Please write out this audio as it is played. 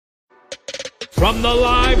From the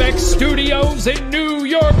Live X Studios in New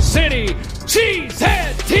York City,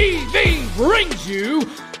 Cheesehead TV brings you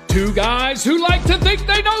two guys who like to think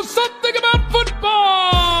they know something about football.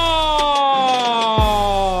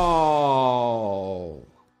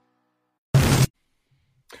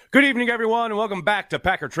 Good evening, everyone, and welcome back to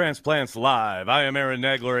Packer Transplants Live. I am Aaron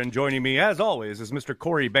Nagler, and joining me, as always, is Mr.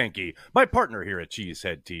 Corey Behnke, my partner here at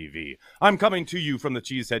Cheesehead TV. I'm coming to you from the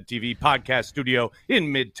Cheesehead TV podcast studio in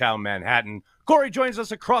Midtown Manhattan. Corey joins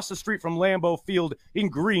us across the street from Lambeau Field in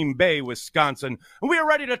Green Bay, Wisconsin, and we are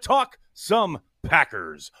ready to talk some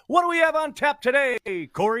Packers. What do we have on tap today,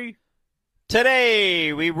 Corey?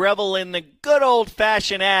 Today, we revel in the good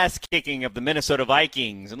old-fashioned ass-kicking of the Minnesota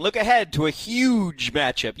Vikings and look ahead to a huge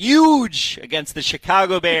matchup, huge, against the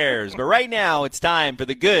Chicago Bears. But right now, it's time for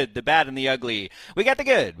the good, the bad, and the ugly. We got the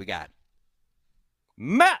good. We got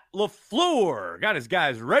Matt LaFleur got his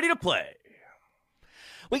guys ready to play.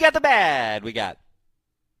 We got the bad. We got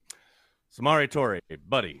Samori Torre,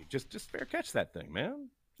 buddy, just fair catch that thing, man.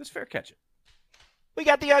 Just fair catch it. We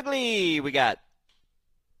got the ugly. We got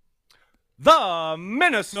the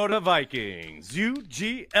Minnesota Vikings.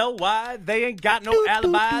 U-G-L-Y. They ain't got no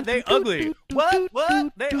alibi. They ugly.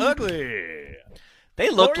 What? They ugly. They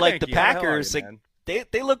look Corey like the Behnke, how Packers. are you, man?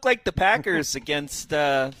 They look like the Packers against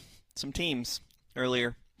some teams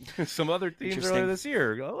earlier. Some other teams earlier this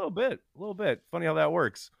year. A little bit. Funny how that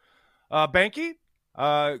works. Behnke,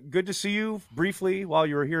 good to see you briefly while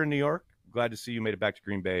you were here in New York. Glad to see you made it back to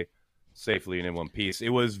Green Bay safely and in one piece. It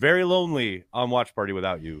was very lonely on Watch Party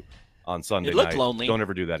without you on Sunday night. It looked lonely. Don't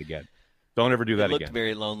ever do that again. Don't ever do that again. It looked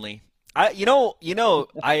very lonely. I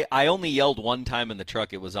only yelled one time in the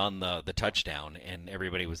truck. It was on the touchdown, and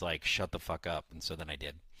everybody was like, "Shut the fuck up!" And so then I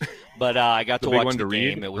did. But I got to watch the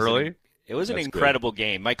game. It was early. It was an incredible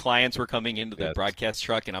game. My clients were coming into the broadcast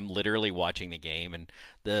truck, and I'm literally watching the game. And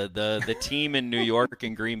the team in New York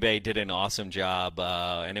and Green Bay did an awesome job.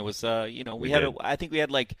 And it was I think we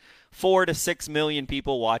had like 4 to 6 million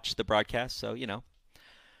people watch the broadcast. So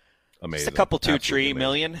Amazing. Just a couple 2-3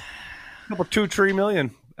 million. A couple 2-3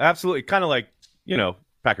 million. Absolutely. Kind of like,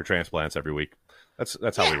 Packer Transplants every week.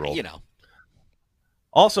 That's how we roll.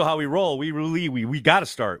 Also how we roll, we got to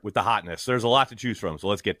start with the hotness. There's a lot to choose from, so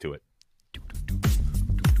let's get to it.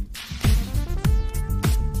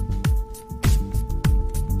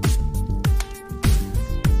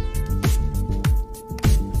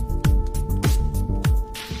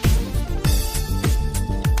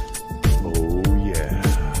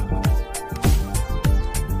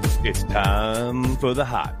 It's time for the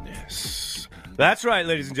hotness. That's right,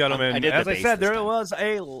 ladies and gentlemen. As I said, that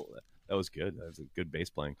was good. That was a good bass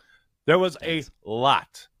playing. There was a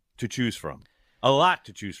lot to choose from.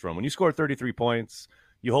 When you score 33 points,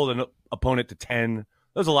 you hold an opponent to 10.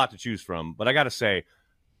 There's a lot to choose from. But I got to say,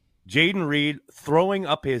 Jaden Reed throwing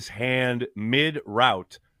up his hand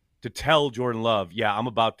mid-route to tell Jordan Love, yeah, I'm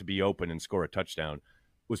about to be open and score a touchdown,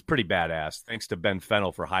 was pretty badass. Thanks to Ben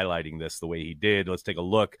Fennell for highlighting this the way he did. Let's take a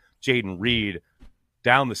look. Jaden Reed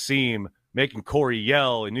down the seam, making Corey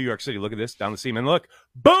yell in New York City. Look at this, down the seam. And look,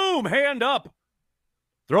 boom, hand up.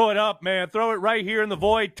 Throw it up, man. Throw it right here in the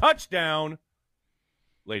void. Touchdown.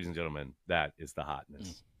 Ladies and gentlemen, that is the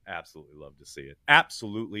hotness. Absolutely love to see it.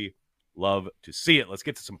 Absolutely love to see it. Let's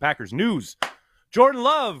get to some Packers news. Jordan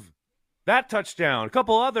Love, that touchdown. A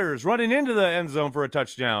couple others running into the end zone for a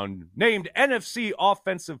touchdown. Named NFC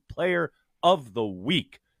Offensive Player of the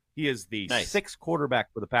Week. He is the sixth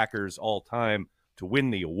quarterback for the Packers all time to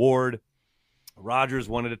win the award. Rodgers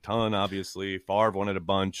won it a ton, obviously. Favre won it a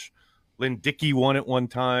bunch. Lynn Dickey won it one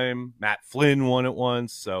time. Matt Flynn won it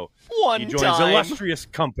once. So he joins illustrious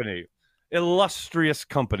company. Lynn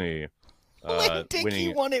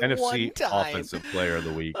Dickey won it NFC one time. Offensive Player of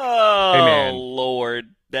the Week. Oh, hey, man. Lord.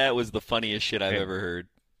 That was the funniest shit I've ever heard.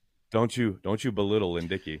 Don't you belittle Lynn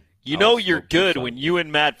Dickey. You know you're good when you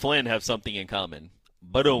and Matt Flynn have something in common.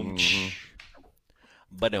 Ba-dum.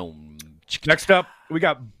 Ba-dum. Next up, we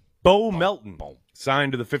got Bo Melton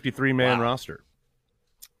signed to the 53-man roster.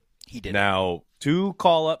 He did. Now, 2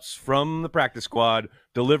 call-ups from the practice squad,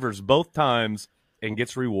 delivers both times, and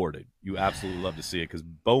gets rewarded. You absolutely love to see it because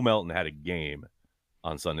Bo Melton had a game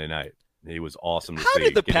on Sunday night. He was awesome to see. How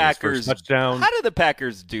did the Packers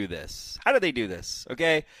do this? How did they do this?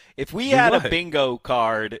 Okay, if we had a bingo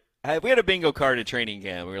card, at training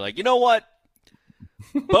camp, we were like, you know what,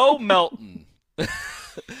 Bo Melton.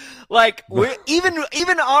 Like even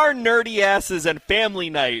our nerdy asses and family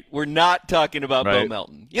night, we're not talking about Bo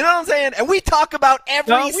Melton. You know what I'm saying? And we talk about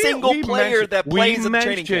every single player that plays at the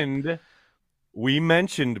training camp. We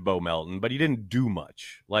mentioned Bo Melton, but he didn't do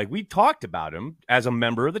much. Like, we talked about him as a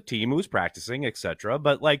member of the team who was practicing, etc.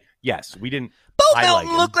 But, like, yes, we didn't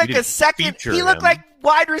Melton looked like a second. He looked like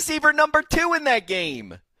wide receiver number 2 in that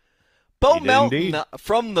game. Bo Melton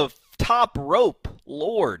from the top rope.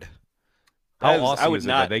 Lord. How awesome is it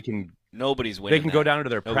that they can... Nobody's winning. They can go down into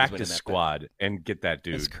their practice squad and get that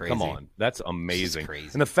dude. That's crazy. Come on. That's amazing. Crazy.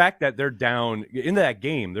 And the fact that they're down in that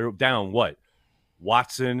game, they're down what?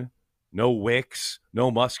 Watson, no Wicks,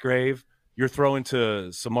 no Musgrave. You're throwing to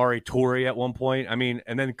Samori Toure at one point. I mean,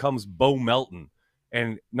 and then comes Bo Melton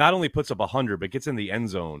and not only puts up 100, but gets in the end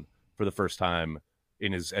zone for the first time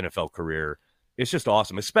in his NFL career. It's just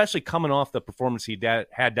awesome, especially coming off the performance he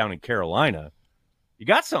had down in Carolina. You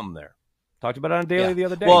got something there. Talked about it on Daily the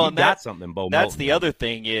other day. Well, that's something, Bo Melton. That's the other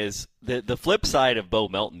thing is the flip side of Bo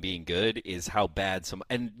Melton being good is how bad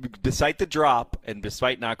and despite the drop and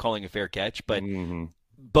despite not calling a fair catch, but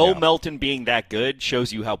Bo Melton being that good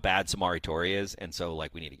shows you how bad Samori Toure is, and so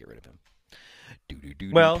we need to get rid of him.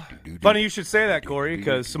 Well, funny you should say that, Corey,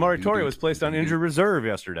 because Samori Toure was placed on injured reserve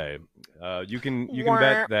yesterday. You can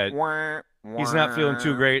bet that he's not feeling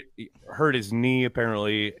too great. He hurt his knee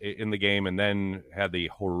apparently in the game, and then had the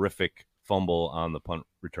horrific fumble on the punt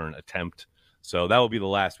return attempt. So that will be the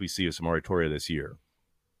last we see of Samori Toure this year.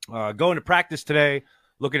 Going to practice today,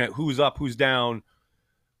 looking at who's up, who's down.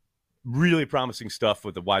 Really promising stuff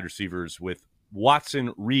with the wide receivers with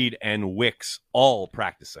Watson, Reed, and Wicks all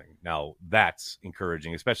practicing. Now, that's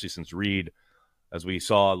encouraging, especially since Reed, as we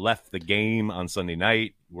saw, left the game on Sunday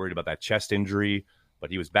night, worried about that chest injury,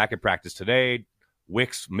 but he was back at practice today.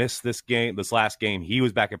 Wicks missed this last game. He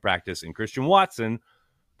was back at practice, and Christian Watson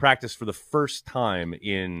practiced for the first time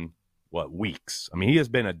in, weeks? I mean, he has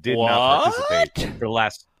been did not participate for the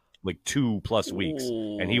last, 2+ weeks,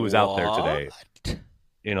 and he was out there today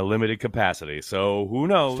in a limited capacity. So, who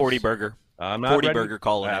knows? 40 burger. I'm not 40 ready. burger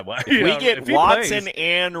calling it. Well, if we get Watson plays,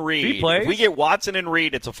 and Reed, if we get Watson and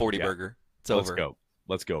Reed, it's a 40 burger. It's over.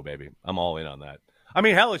 Let's go, baby. I'm all in on that. I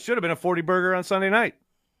mean, hell, it should have been a 40 burger on Sunday night.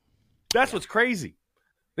 That's what's crazy.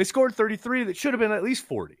 They scored 33. That should have been at least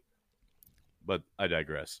 40. But I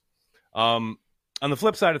digress. On the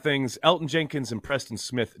flip side of things, Elton Jenkins and Preston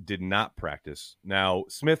Smith did not practice. Now,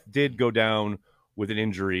 Smith did go down with an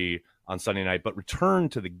injury on Sunday night, but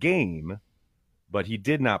returned to the game. But he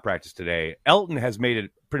did not practice today. Elton has made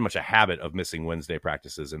it pretty much a habit of missing Wednesday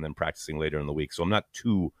practices and then practicing later in the week, so I'm not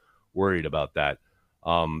too worried about that.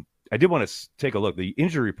 I did want to take a look. The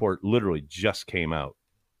injury report literally just came out.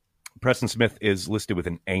 Preston Smith is listed with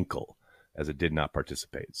an ankle, as it did not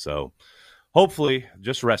participate. So hopefully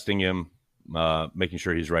just resting him, making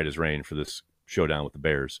sure he's right as rain for this showdown with the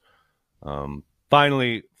Bears.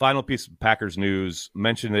 Finally, final piece of Packers news.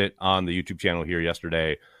 Mentioned it on the YouTube channel here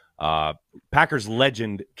yesterday. Packers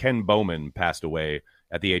legend Ken Bowman passed away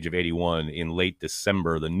at the age of 81 in late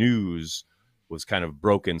December. The news was kind of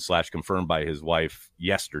broken / confirmed by his wife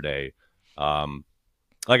yesterday.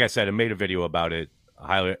 Like I said, I made a video about it. I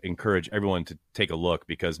highly encourage everyone to take a look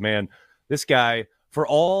because, man, this guy, for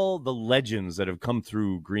all the legends that have come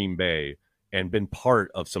through Green Bay and been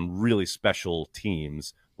part of some really special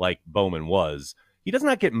teams like Bowman was, he does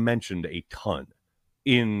not get mentioned a ton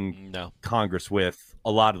in Congress with a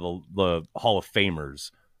lot of the Hall of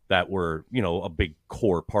Famers that were, a big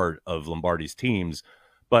core part of Lombardi's teams.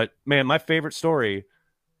 But, man, my favorite story,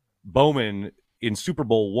 Bowman in Super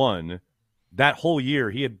Bowl I, that whole year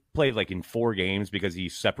he had played in 4 games because he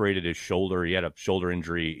separated his shoulder. He had a shoulder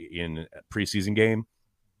injury in a preseason game.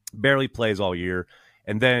 Barely plays all year.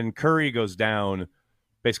 And then Curry goes down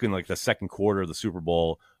basically in the second quarter of the Super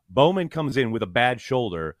Bowl. Bowman comes in with a bad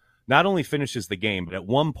shoulder, not only finishes the game, but at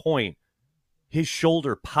one point his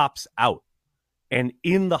shoulder pops out. And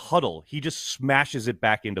in the huddle, he just smashes it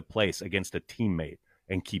back into place against a teammate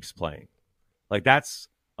and keeps playing. That's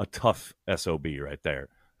a tough SOB right there.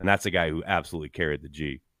 And that's a guy who absolutely carried the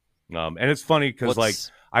G. And it's funny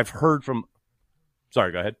because, I've heard from...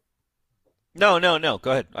 Sorry, go ahead. No.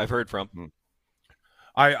 Go ahead. I've heard from...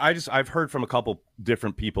 I've heard from a couple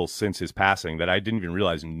different people since his passing that I didn't even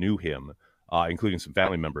realize knew him, including some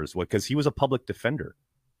family members, because he was a public defender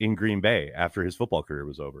in Green Bay after his football career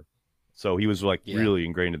was over. So he was really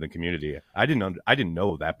ingrained in the community. I didn't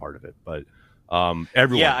know that part of it, but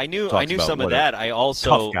everyone. Yeah, I knew some of that. I also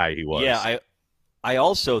tough guy he was. Yeah, I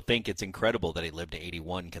also think it's incredible that he lived to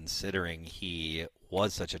 81, considering he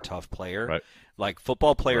was such a tough player. Right.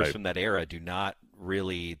 Football players from that era do not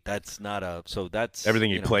really. That's not a. So that's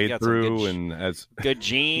everything he played through, and as good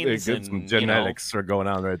genes, and some genetics are going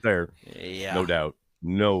on right there. Yeah,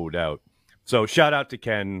 no doubt. So shout out to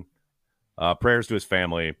Ken. Prayers to his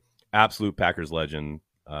family. Absolute Packers legend.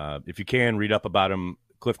 If you can, read up about him.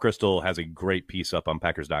 Cliff Crystal has a great piece up on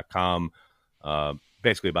Packers.com,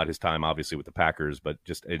 basically about his time, obviously, with the Packers, but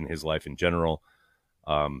just in his life in general.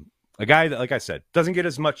 A guy that, like I said, doesn't get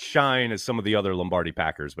as much shine as some of the other Lombardi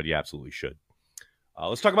Packers, but he absolutely should.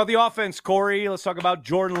 Let's talk about the offense, Corey. Let's talk about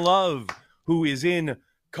Jordan Love, who is in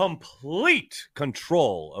complete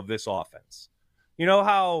control of this offense. You know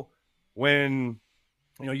how when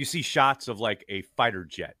you see shots of like a fighter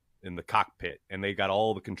jet in the cockpit and they got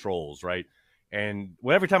all the controls, right? And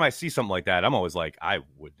every time I see something like that, I'm always like, I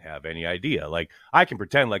wouldn't have any idea. Like, I can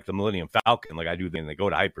pretend like the Millennium Falcon, like I do, then they go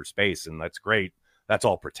to hyperspace, and that's great. That's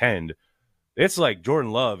all pretend. It's like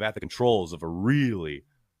Jordan Love at the controls of a really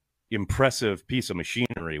impressive piece of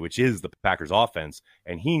machinery, which is the Packers offense,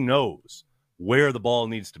 and he knows where the ball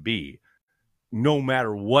needs to be no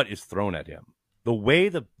matter what is thrown at him. The way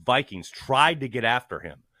the Vikings tried to get after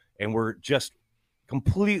him and were just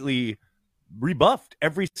completely rebuffed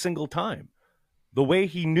every single time. The way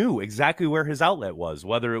he knew exactly where his outlet was,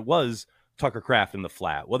 whether it was Tucker Kraft in the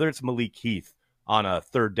flat, whether it's Malik Heath on a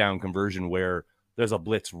third down conversion where there's a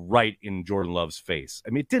blitz right in Jordan Love's face. I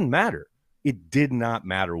mean, it didn't matter. It did not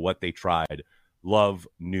matter what they tried. Love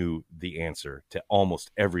knew the answer to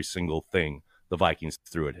almost every single thing the Vikings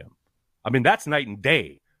threw at him. I mean, that's night and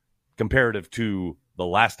day comparative to the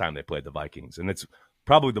last time they played the Vikings. And it's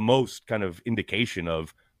probably the most kind of indication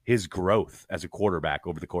of his growth as a quarterback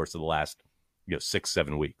over the course of the last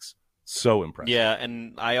 6-7 weeks. So impressive. Yeah,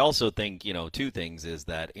 and I also think, two things is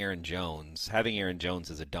that having Aaron Jones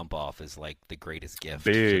as a dump off is like the greatest gift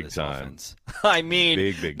to this offense. I mean,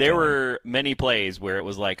 big there time. were many plays where it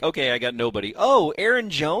was like, okay, I got nobody. Oh, Aaron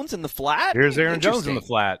Jones in the flat? Here's Aaron Jones in the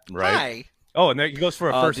flat, right? Hi. Oh, and there he goes for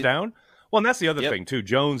a first down? Well, and that's the other thing, too.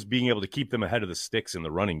 Jones being able to keep them ahead of the sticks in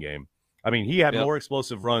the running game. I mean, he had more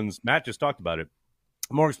explosive runs. Matt just talked about it.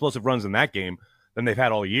 More explosive runs in that game than they've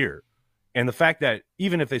had all year. And the fact that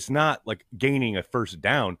even if it's not like gaining a first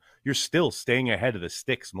down, you're still staying ahead of the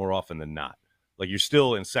sticks more often than not. Like you're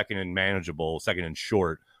still in second and manageable, second and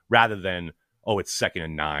short, rather than, it's 2nd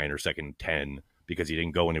and 9 or 2nd and 10 because he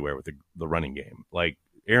didn't go anywhere with the running game. Like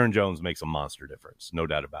Aaron Jones makes a monster difference, no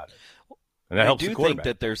doubt about it. And that helps the quarterback. I do think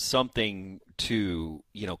that there's something to,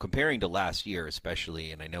 comparing to last year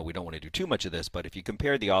especially, and I know we don't want to do too much of this, but if you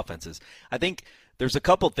compare the offenses, I think there's a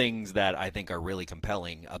couple things that I think are really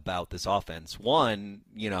compelling about this offense. One,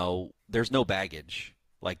 there's no baggage.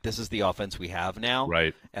 Like, this is the offense we have now.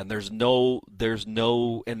 Right. And there's no,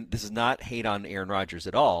 and this is not hate on Aaron Rodgers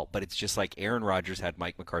at all, but it's just like Aaron Rodgers had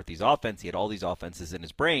Mike McCarthy's offense. He had all these offenses in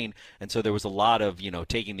his brain. And so there was a lot of,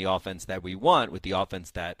 taking the offense that we want with the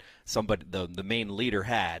offense that somebody, the main leader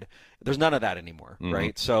had. There's none of that anymore,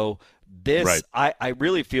 right? So this, right. I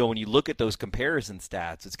really feel when you look at those comparison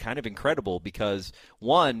stats, it's kind of incredible because,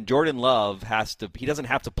 one, Jordan Love he doesn't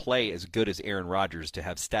have to play as good as Aaron Rodgers to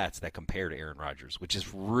have stats that compare to Aaron Rodgers, which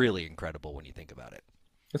is really incredible when you think about it.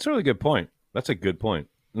 That's a really good point. That's a good point.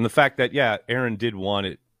 And the fact that, Aaron did want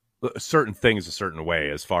it, certain things a certain way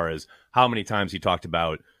as far as how many times he talked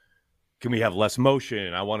about, can we have less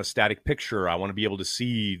motion? I want a static picture. I want to be able to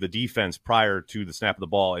see the defense prior to the snap of the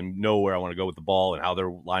ball and know where I want to go with the ball and how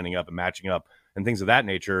they're lining up and matching up and things of that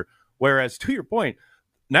nature. Whereas, to your point,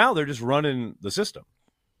 now they're just running the system.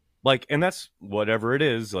 Like, and that's whatever it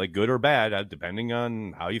is, like good or bad, depending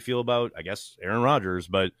on how you feel about, I guess, Aaron Rodgers.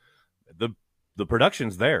 But the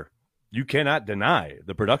production's there. You cannot deny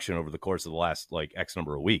the production over the course of the last, X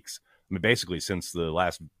number of weeks. I mean, basically since the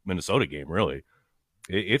last Minnesota game, really.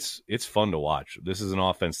 It's fun to watch. This is an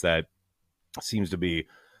offense that seems to be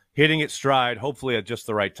hitting its stride, hopefully at just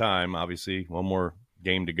the right time. Obviously, one more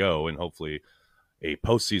game to go and hopefully a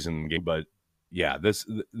postseason game. But,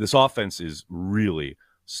 this offense is really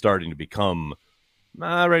starting to become,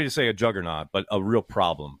 not ready to say a juggernaut, but a real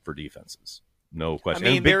problem for defenses. No question.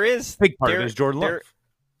 I mean, big part of it is Jordan Love.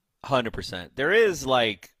 100%. There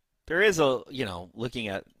is a, looking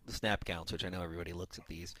at the snap counts, which I know everybody looks at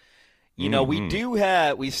these.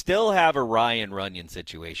 We still have a Ryan Runyon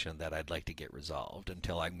situation that I'd like to get resolved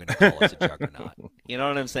until I'm going to call us a juggernaut. You know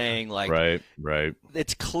what I'm saying? Like, right.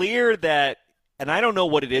 It's clear that, and I don't know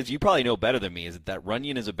what it is. You probably know better than me. Is it that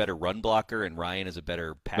Runyon is a better run blocker and Ryan is a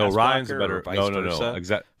better pass blocker? No, Ryan's a better. Vice versa?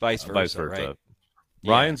 Exactly. Vice versa. Right?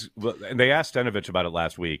 Ryan's. And they asked Stenavich about it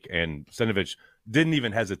last week, and Stenavich didn't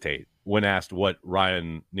even hesitate when asked what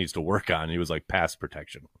Ryan needs to work on. He was like, pass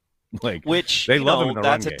protection. Which they love him in the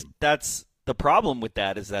run game. That's the problem with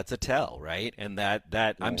that is that's a tell, right? And that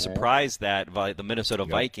I'm surprised that the Minnesota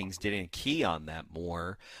Vikings didn't key on that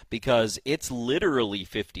more because it's literally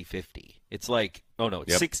 50-50. It's like,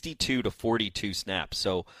 62 to 42 snaps.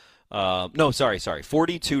 So,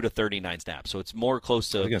 42 to 39 snaps. So it's more close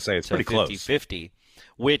to, I was gonna say it's pretty 50-50.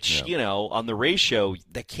 which, on the ratio,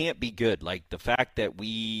 that can't be good. Like, the fact that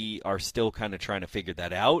we are still kind of trying to figure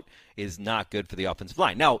that out is not good for the offensive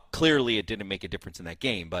line. Now, clearly it didn't make a difference in that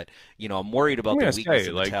game, but, I'm worried about the weakness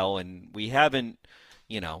in the tell, and we haven't,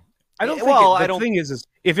 I don't think the thing is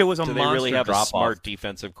if it was a monster drop-off. Do they really have a smart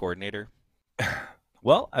defensive coordinator?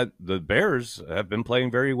 Well, the Bears have been playing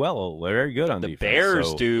very well, very good on defense. The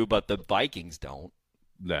Bears do, but the Vikings don't.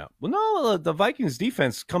 Yeah. Well, no, the Vikings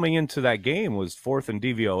defense coming into that game was 4th in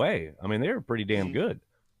DVOA. I mean, they were pretty damn good.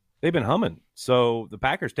 They've been humming. So the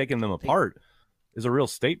Packers taking them apart is a real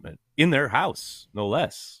statement in their house, no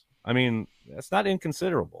less. I mean, that's not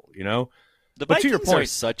inconsiderable, The Vikings to your point, are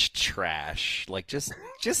such trash. Like, just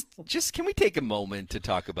can we take a moment to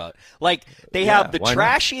talk about? Like, they have the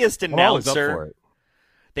trashiest announcer.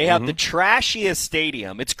 They have the trashiest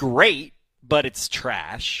stadium. It's great, but it's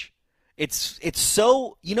trash. It's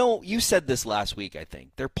so, you said this last week, I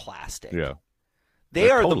think. They're plastic. Yeah. They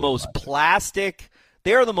are totally the most plastic.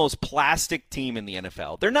 They are the most plastic team in the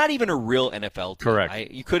NFL. They're not even a real NFL team.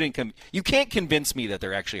 Correct. You can't convince me that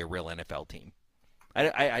they're actually a real NFL team.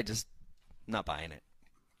 I just not buying it.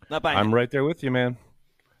 I'm right there with you, man.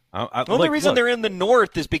 The only reason they're in the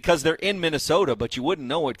North is because they're in Minnesota, but you wouldn't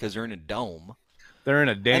know it because they're in a dome. They're in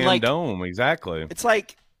a damn dome, exactly. It's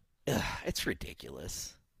like, it's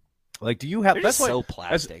ridiculous. Like, do you have? They're just so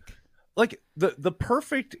plastic. The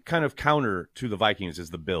perfect kind of counter to the Vikings is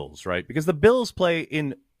the Bills, right? Because the Bills play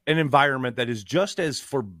in an environment that is just as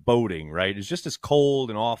foreboding, right? It's just as cold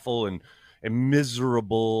and awful and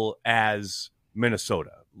miserable as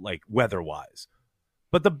Minnesota, like weather-wise.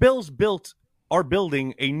 But the Bills are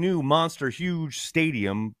building a new monster, huge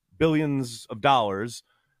stadium, billions of dollars.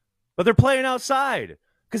 But they're playing outside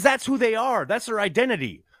because that's who they are. That's their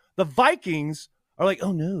identity. The Vikings are like,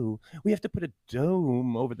 oh, no, we have to put a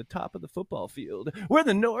dome over the top of the football field. We're in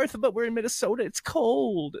the North, but we're in Minnesota. It's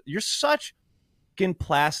cold. You're such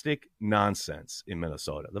plastic nonsense in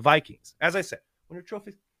Minnesota. The Vikings, as I said, when your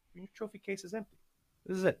trophy case is empty,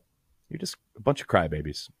 this is it. You're just a bunch of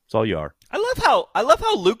crybabies. That's all you are. I love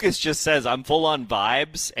how Lucas just says I'm full on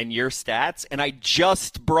vibes and your stats, and I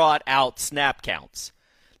just brought out snap counts.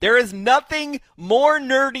 There is nothing more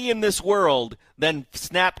nerdy in this world than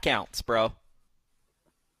snap counts, bro.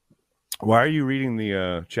 Why are you reading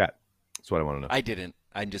the chat? That's what I want to know. I didn't.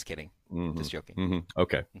 I'm just kidding. Mm-hmm. Just joking. Mm-hmm.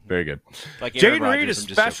 Okay. Very good. Like Jaden Reed is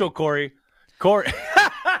special, Corey.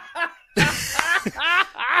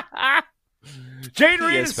 Jaden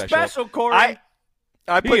Reed is special, Corey.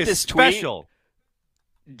 I put this tweet. Special.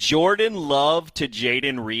 Jordan Love to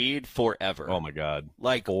Jaden Reed forever. Oh my God!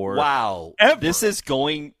 Wow! Ever. This is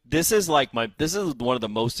one of the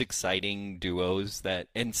most exciting duos that,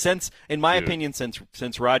 and in my opinion,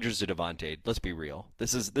 since Rodgers to Devontae. Let's be real.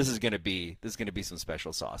 This is gonna be some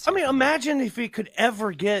special sauce. I mean, imagine if he could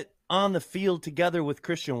ever get on the field together with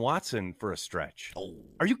Christian Watson for a stretch. Oh.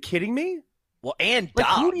 Are you kidding me? Well, and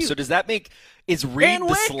Dobbs. So does that make is Reed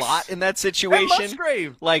the slot in that situation?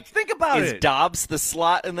 Musgrave. Like, think about it. Is Dobbs the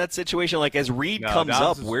slot in that situation? Like, as Reed comes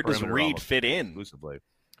Dobbs up, where does Reed fit in? Exclusively.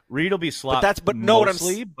 Reed will be slot, but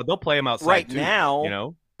they'll play him outside right too,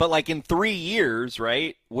 now. But like in 3 years,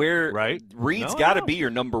 right? Reed's got to be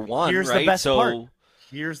your number one. Here's right? the best part.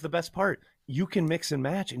 Here's the best part. You can mix and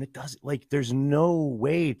match, and it does. Like, there's no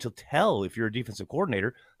way to tell if you're a defensive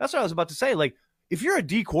coordinator. That's what I was about to say. Like, if you're a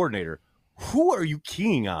D coordinator, who are you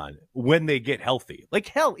keying on when they get healthy? Like,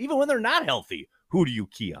 hell, even when they're not healthy, who do you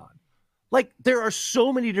key on? Like, there are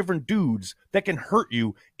so many different dudes that can hurt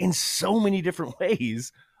you in so many different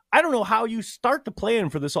ways. I don't know how you start to plan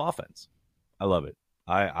for this offense. I love it.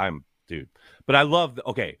 I'm dude. But I love,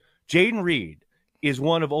 Jaden Reed is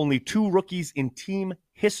one of only 2 rookies in team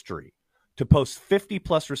history to post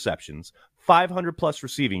 50-plus receptions, 500-plus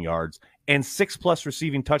receiving yards, and 6-plus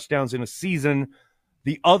receiving touchdowns in a season.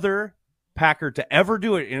 The other Packer to ever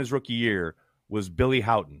do it in his rookie year was Billy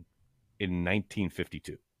Houghton in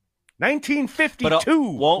 1952.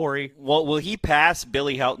 1952, Corey. Well, will he pass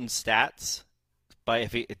Billy Houghton's stats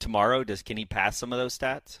tomorrow? Can he pass some of those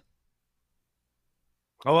stats?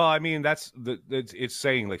 Oh, well, I mean, it's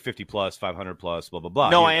saying like 50 plus, 500 plus, blah blah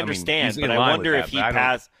blah. No, I understand, but I wonder if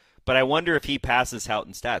I wonder if he passes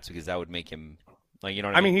Houghton's stats, because that would make him, like, you know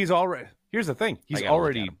what I mean? He's already. Here's the thing: he's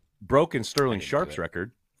already broken Sterling Sharp's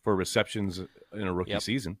record for receptions in a rookie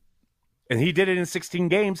season. And he did it in 16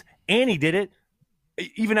 games, and he did it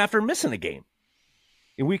even after missing a game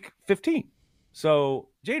in week 15. So,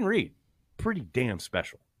 Jaden Reed, pretty damn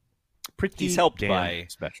special. He's helped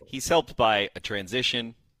by a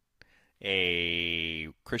transition, a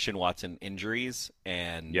Christian Watson injuries,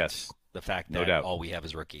 and The fact that all we have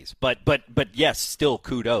is rookies, but yes, still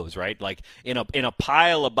kudos, right? Like in a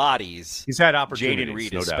pile of bodies, he's had opportunities. Jaden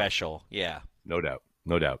Reed is special, yeah, no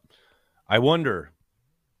doubt. I wonder,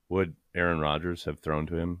 would Aaron Rodgers have thrown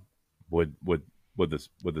to him? Would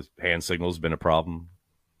the hand signals been a problem?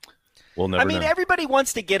 We'll never know. Everybody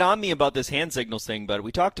wants to get on me about this hand signals thing, but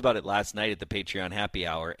we talked about it last night at the Patreon happy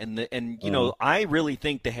hour, and you know, I really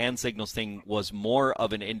think the hand signals thing was more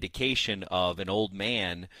of an indication of an old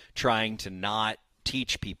man trying to not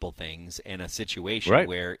teach people things in a situation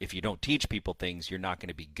where if you don't teach people things, you're not going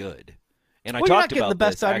to be good. And I talked about the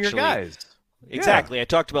best out of your guys. Exactly. Yeah. I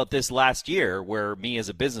talked about this last year where me as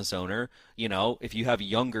a business owner, you know, if you have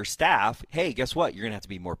younger staff, hey, guess what? You're going to have to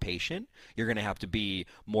be more patient. You're going to have to be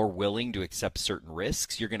more willing to accept certain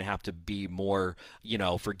risks. You're going to have to be more, you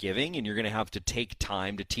know, forgiving, and you're going to have to take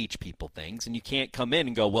time to teach people things. And you can't come in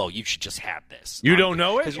and go, well, you should just have this. You don't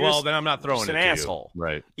know it? Well, then I'm not throwing it to you. An asshole.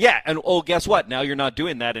 Right. Yeah. And, guess what? Now you're not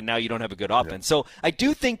doing that, and now you don't have a good offense. Yeah. So I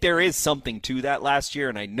do think there is something to that last year,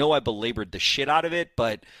 and I know I belabored the shit out of it,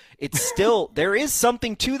 but it's still, there is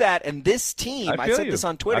something to that, and this team, I said this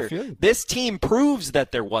on Twitter, this team proves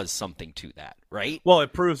that there was something to that, right? Well,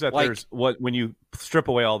 it proves that when you strip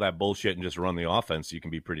away all that bullshit and just run the offense, you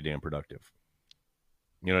can be pretty damn productive.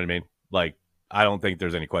 You know what I mean? Like, I don't think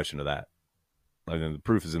there's any question to that. I mean, the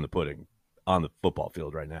proof is in the pudding on the football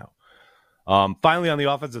field right now. Finally, on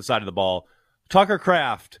the offensive side of the ball, Tucker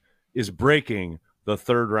Kraft is breaking the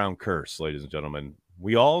third-round curse, ladies and gentlemen.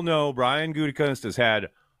 We all know Brian Gutekunst has had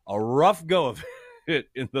a rough go of it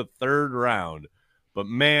in the third round. But,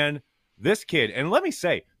 man, this kid, and let me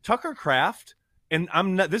say, Tucker Kraft, and I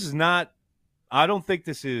don't think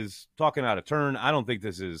this is talking out of turn. I don't think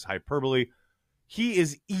this is hyperbole. He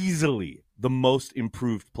is easily the most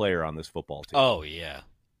improved player on this football team. Oh, yeah.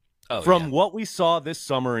 From what we saw this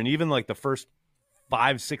summer and even like the first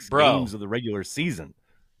 5-6 games of the regular season.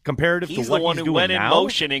 Comparative to what he's doing now. He's the one who went in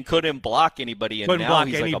motion and couldn't block anybody, and now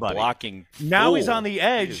he's like a blocking fool. Now he's on the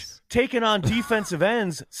edge, taking on defensive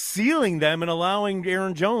ends, sealing them, and allowing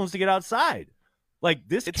Aaron Jones to get outside. Like,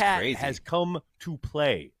 this cat has come to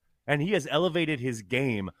play, and he has elevated his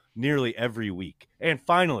game nearly every week. And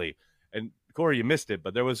finally, and Corey, you missed it,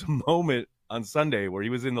 but there was a moment on Sunday where he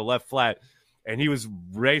was in the left flat, and he was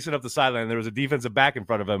racing up the sideline, and there was a defensive back in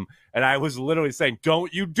front of him, and I was literally saying,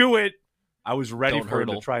 don't you do it. I was ready for him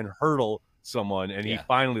to try and hurdle someone, and he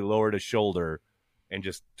finally lowered his shoulder and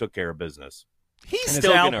just took care of business. He's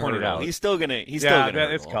still going to hurdle. He's still going to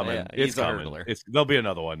hurdle. It's coming. Yeah, it's coming. There'll be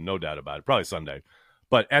another one, no doubt about it. Probably Sunday.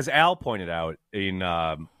 But as Al pointed out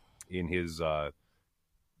in his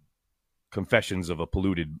Confessions of a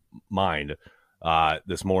Polluted Mind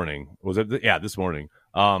this morning, this morning,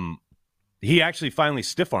 he actually finally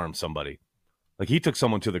stiff-armed somebody. Like, he took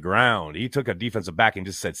someone to the ground. He took a defensive back and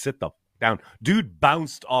just said, sit the down. Dude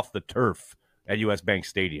bounced off the turf at US Bank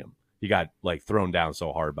Stadium. He got like thrown down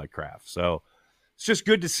so hard by Kraft. So it's just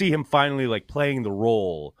good to see him finally like playing the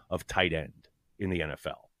role of tight end in the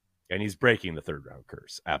NFL. And he's breaking the third round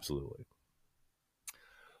curse. Absolutely.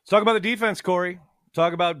 Let's talk about the defense, Corey.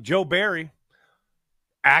 Talk about Joe Barry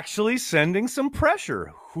actually sending some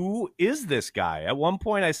pressure. Who is this guy? At one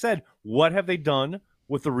point I said, what have they done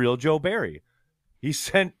with the real Joe Barry? He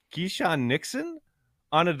sent Keyshawn Nixon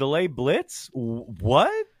on a delay blitz?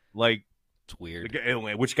 What? Like, it's weird.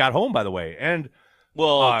 Which got home, by the way. And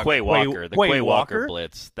Quay Walker, the Quay Walker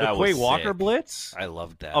blitz. That was Quay Walker blitz. I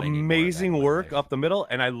loved that. Amazing work up the middle,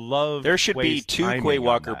 and I love. There should be 2 Quay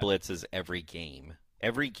Walker blitzes every game.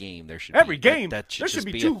 Every game there should every be. Game that there should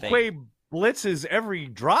be 2 Quay blitzes every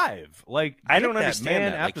drive. Like, I don't understand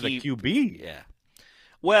man that. after the QB. Yeah.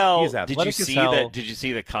 Well, did you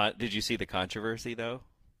see the controversy though?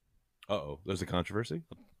 There's a controversy?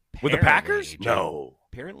 Apparently, with the Packers? No.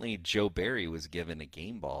 Apparently, Joe Barry was given a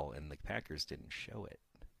game ball, and the Packers didn't show it.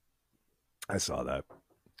 I saw that.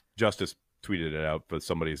 Justice tweeted it out, but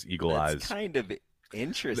somebody's eagle eyes. That's kind of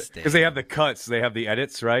interesting. Because they have the cuts. They have the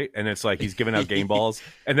edits, right? And it's like he's giving out game balls.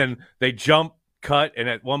 And then they jump, cut, and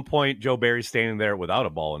at one point, Joe Barry's standing there without a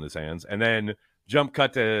ball in his hands. And then jump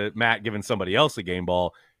cut to Matt giving somebody else a game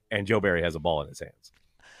ball, and Joe Barry has a ball in his hands.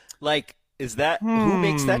 Like, is that who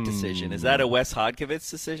makes that decision? Is that a Wes Hodkiewicz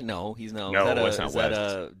decision? No, he's no. No, is that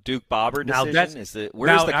a Duke Bobber decision?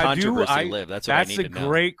 Where's the controversy live? That's what I need to know. That's a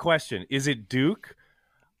great question. Is it Duke?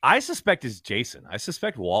 I suspect it's Jason. I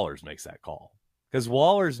suspect Wallers makes that call because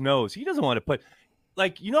Wallers knows he doesn't want to put,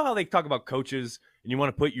 like, you know how they talk about coaches and you want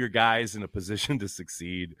to put your guys in a position to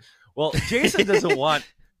succeed. Well, Jason doesn't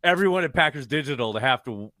want everyone at Packers Digital to have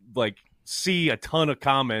to like see a ton of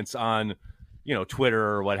comments on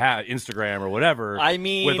Twitter or Instagram or whatever. I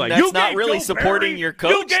mean, that's not really supporting your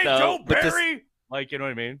coach, though. Joe Barry. You know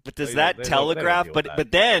what I mean? But does that telegraph?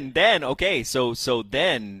 But then, okay. So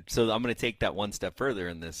I'm going to take that one step further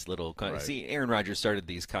in this little. Right. See, Aaron Rodgers started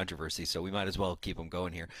these controversies, so we might as well keep them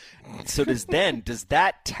going here. So does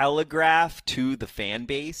that telegraph to the fan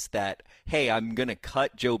base that, hey, I'm going to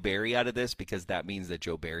cut Joe Barry out of this because that means that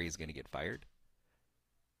Joe Barry is going to get fired?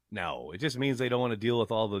 No, it just means they don't want to deal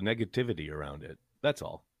with all the negativity around it. That's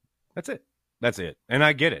all. That's it. And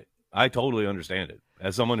I get it. I totally understand it.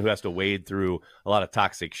 As someone who has to wade through a lot of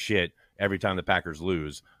toxic shit every time the Packers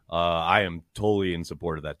lose, I am totally in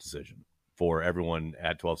support of that decision for everyone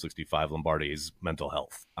at 1265 Lombardi's mental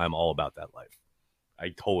health. I'm all about that life. I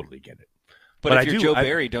totally get it. But if you're Joe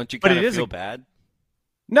Barry, don't you kind of feel bad?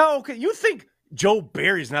 No, you think Joe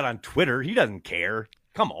Barry's not on Twitter. He doesn't care.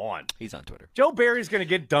 Come on. He's on Twitter. Joe Barry's going to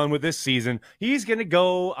get done with this season. He's going to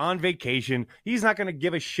go on vacation. He's not going to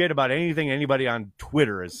give a shit about anything anybody on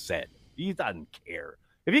Twitter has said. He doesn't care.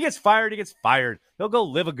 If he gets fired, he gets fired. He'll go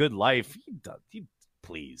live a good life.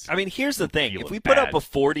 Please. I mean, here's the thing. If we put up a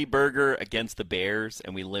 40 burger against the Bears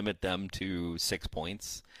and we limit them to 6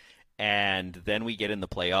 points, and then we get in the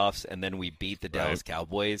playoffs, and then we beat the Dallas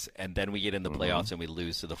Cowboys, and then we get in the playoffs and we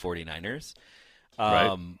lose to the 49ers,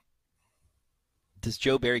 does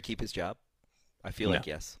Joe Barry keep his job? I feel like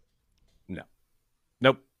yes. No.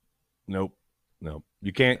 Nope.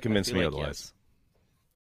 You can't convince me otherwise. Yes.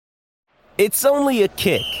 It's only a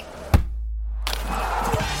kick,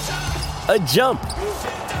 a jump,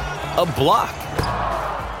 a block.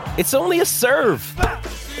 It's only a serve.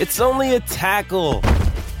 It's only a tackle,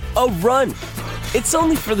 a run. It's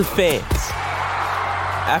only for the fans.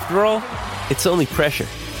 After all, it's only pressure.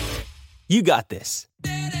 You got this.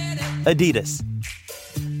 Adidas.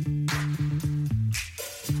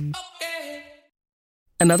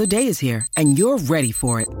 Another day is here, and you're ready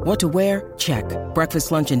for it. What to wear? Check.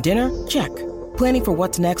 Breakfast, lunch, and dinner? Check. Planning for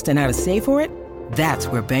what's next and how to save for it? That's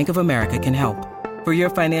where Bank of America can help. For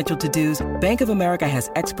your financial to-dos, Bank of America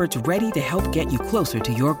has experts ready to help get you closer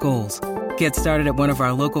to your goals. Get started at one of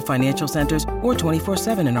our local financial centers or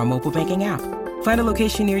 24/7 in our mobile banking app. Find a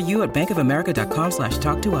location near you at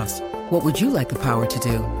bankofamerica.com/talktous. What would you like the power to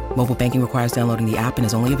do? Mobile banking requires downloading the app and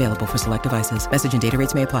is only available for select devices. Message and data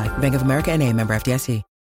rates may apply. Bank of America N.A., member FDIC.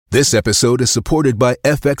 This episode is supported by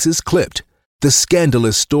FX's Clipped, the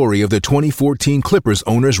scandalous story of the 2014 Clippers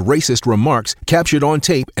owner's racist remarks captured on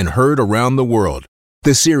tape and heard around the world.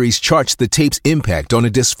 The series charts the tape's impact on a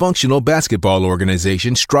dysfunctional basketball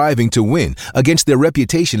organization striving to win against their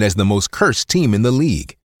reputation as the most cursed team in the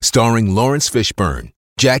league. Starring Lawrence Fishburne,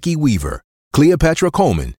 Jackie Weaver, Cleopatra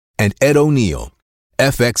Coleman, and Ed O'Neill.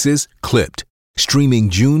 FX's Clipped, streaming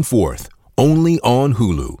June 4th, only on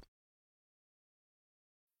Hulu.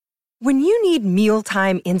 When you need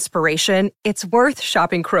mealtime inspiration, it's worth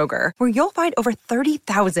shopping Kroger, where you'll find over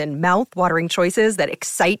 30,000 mouth-watering choices that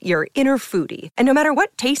excite your inner foodie. And no matter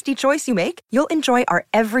what tasty choice you make, you'll enjoy our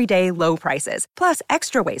everyday low prices, plus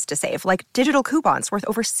extra ways to save, like digital coupons worth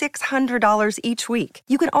over $600 each week.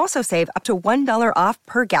 You can also save up to $1 off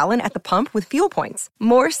per gallon at the pump with fuel points.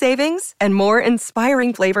 More savings and more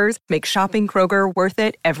inspiring flavors make shopping Kroger worth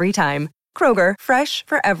it every time. Kroger, fresh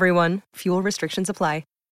for everyone. Fuel restrictions apply.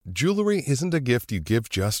 Jewelry isn't a gift you give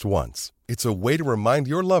just once. It's a way to remind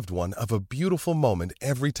your loved one of a beautiful moment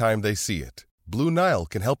every time they see it. Blue Nile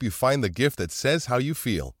can help you find the gift that says how you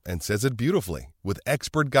feel and says it beautifully, with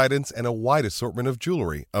expert guidance and a wide assortment of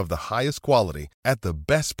jewelry of the highest quality at the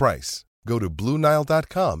best price. Go to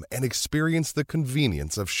BlueNile.com and experience the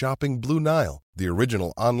convenience of shopping Blue Nile, the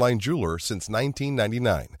original online jeweler since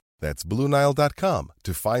 1999. That's BlueNile.com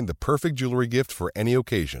to find the perfect jewelry gift for any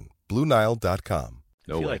occasion. BlueNile.com.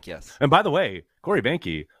 No way. Like yes. And by the way, Corey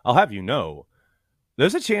Behnke, I'll have you know,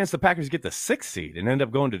 there's a chance the Packers get the 6th seed and end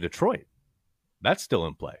up going to Detroit. That's still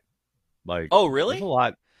in play. Oh, really? A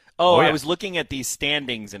lot. Oh, yeah. I was looking at these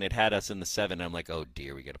standings and it had us in the 7. And I'm like, oh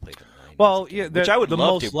dear, we got to play the 9. Well, yeah, which I would love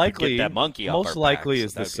most to likely, get that monkey off most our likely back,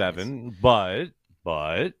 is so the 7, nice.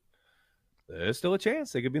 but there's still a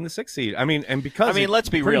chance they could be in the 6th seed. I mean, and because let's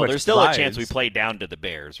be real. There's still a chance we play down to the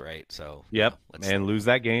Bears, right? So yep, and lose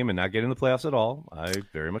that game and not get in the playoffs at all. I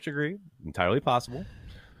very much agree. Entirely possible.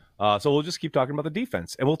 So we'll just keep talking about the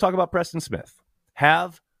defense, and we'll talk about Preston Smith.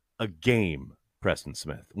 Have a game, Preston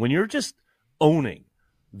Smith. When you're just owning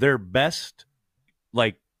their best,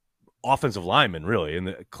 offensive lineman, really,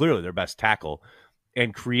 and clearly their best tackle,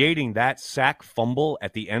 and creating that sack fumble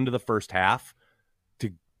at the end of the first half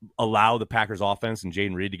to allow the Packers offense and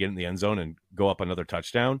Jaden Reed to get in the end zone and go up another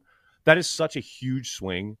touchdown. That is such a huge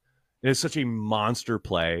swing. It is such a monster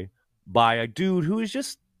play by a dude who is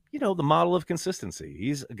just the model of consistency.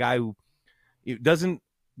 He's a guy who doesn't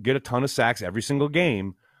get a ton of sacks every single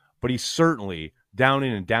game, but he's certainly down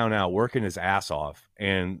in and down out working his ass off.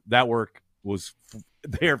 And that work was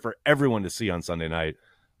there for everyone to see on Sunday night.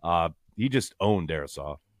 He just owned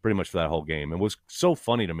Darisaw pretty much for that whole game. And what's so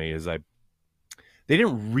funny to me is they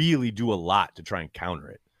didn't really do a lot to try and counter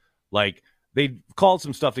it. Like, they called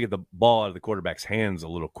some stuff to get the ball out of the quarterback's hands a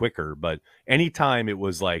little quicker, but anytime it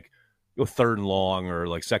was like 3rd and long or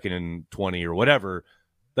like 2nd and 20 or whatever,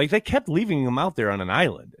 like they kept leaving him out there on an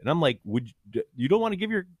island. And I'm like, you don't want to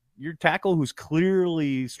give your tackle who's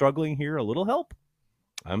clearly struggling here a little help?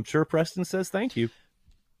 I'm sure Preston says thank you.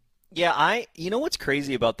 Yeah, you know what's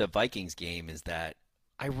crazy about the Vikings game is that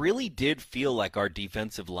I really did feel like our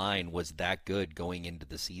defensive line was that good going into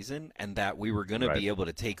the season, and that we were going to be able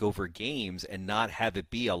to take over games and not have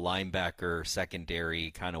it be a linebacker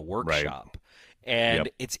secondary kind of workshop. Right. And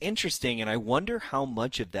it's interesting, and I wonder how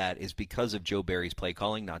much of that is because of Joe Barry's play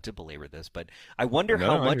calling, not to belabor this, but I wonder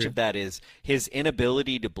how much of that is his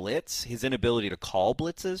inability to blitz, his inability to call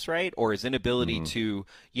blitzes, right? Or his inability to,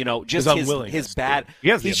 just his bad –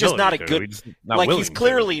 he's just not a good – like he's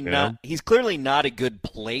clearly not a good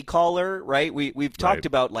play caller, right? We've talked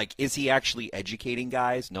about, like, is he actually educating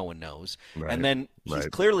guys? No one knows. Right. And then he's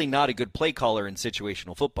clearly not a good play caller in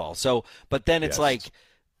situational football. So, but then it's like –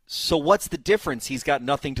 so what's the difference? He's got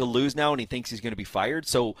nothing to lose now, and he thinks he's going to be fired.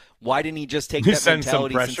 So why didn't he just take that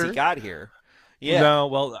mentality since he got here? Yeah. No,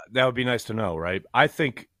 well, that would be nice to know, right? I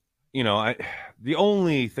think, the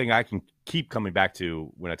only thing I can keep coming back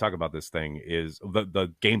to when I talk about this thing is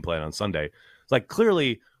the game plan on Sunday. It's like,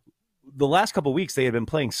 clearly the last couple of weeks they had been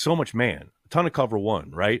playing so much man, a ton of cover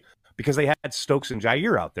one, right? Because they had Stokes and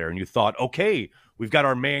Jair out there, and you thought, okay, we've got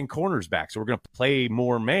our man corners back, so we're going to play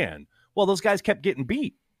more man. Well, those guys kept getting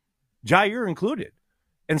beat, Jair included.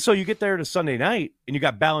 And so you get there to Sunday night, and you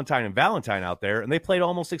got Ballantyne and Valentine out there, and they played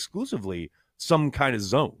almost exclusively some kind of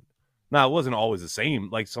zone. Now, it wasn't always the same,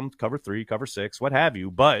 like some cover 3, cover 6, what have you,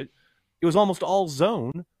 but it was almost all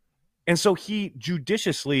zone. And so he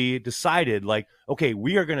judiciously decided, like, okay,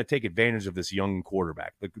 we are going to take advantage of this young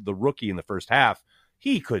quarterback. The rookie in the first half,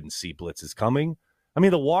 he couldn't see blitzes coming. I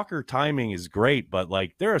mean, the Walker timing is great, but,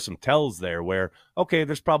 like, there are some tells there where, okay,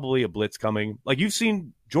 there's probably a blitz coming. Like, you've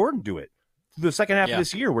seen Jordan do it the second half of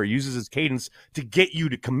this year, where he uses his cadence to get you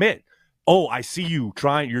to commit. Oh, I see you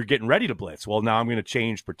trying, you're getting ready to blitz. Well, now I'm going to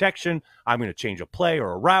change protection. I'm going to change a play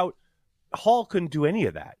or a route. Hall couldn't do any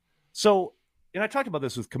of that. So, and I talked about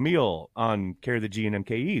this with Camille on Carry the G and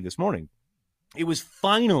MKE this morning. It was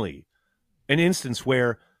finally an instance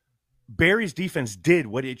where Barry's defense did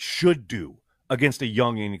what it should do against a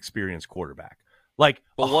young, inexperienced quarterback. Like,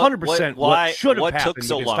 100% what should have happened took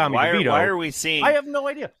so against long? Tommy DeVito. Why are we seeing? I have no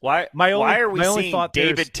idea. Why are we seeing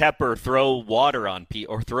David Tepper throw water on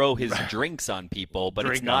people or throw his drinks on people, but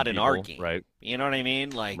it's not in our game? Right. You know what I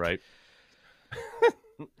mean? Like, right.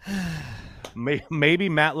 Maybe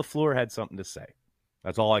Matt LaFleur had something to say.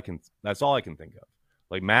 That's all I can think of.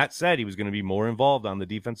 Like Matt said, he was going to be more involved on the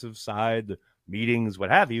defensive side, the meetings,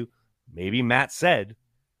 what have you. Maybe Matt said,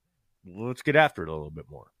 let's get after it a little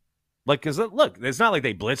bit more. Like, because look, it's not like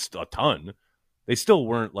they blitzed a ton. They still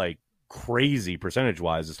weren't like crazy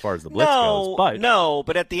percentage-wise as far as the blitz goes.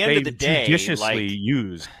 But at the end of the day, judiciously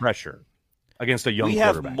used pressure against a young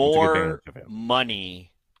quarterback. We have more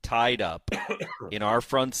money tied up in our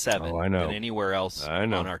front seven than anywhere else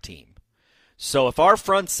on our team. So if our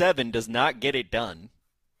front seven does not get it done,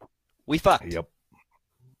 we fucked.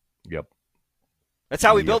 Yep. That's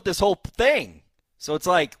how we built this whole thing. So it's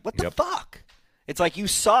like, what the fuck? It's like you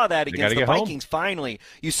saw that against the Vikings. Finally,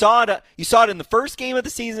 you saw it in the first game of the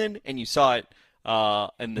season, and you saw it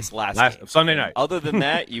in this last game. Sunday night. Other than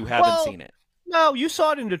that, you haven't seen it. No, you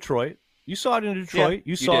saw it in Detroit. You saw it against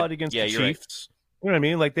the Chiefs. Right. You know what I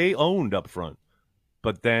mean? Like, they owned up front.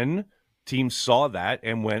 But then teams saw that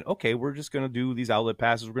and went, okay, we're just going to do these outlet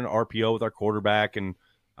passes. We're going to RPO with our quarterback. And,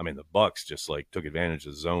 I mean, the Bucs just, like, took advantage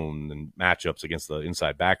of zone and matchups against the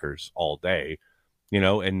inside backers all day. You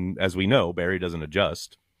know, and as we know, Barry doesn't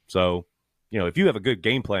adjust. So, you know, if you have a good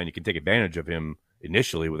game plan, you can take advantage of him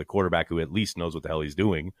initially with a quarterback who at least knows what the hell he's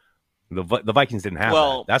doing. The Vikings didn't have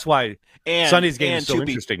that. That's why Sunday's game is so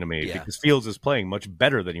interesting to me, because Fields is playing much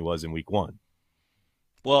better than he was in Week 1.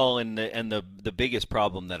 Well, and the biggest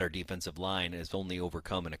problem that our defensive line has only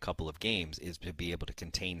overcome in a couple of games is to be able to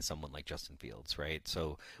contain someone like Justin Fields, right?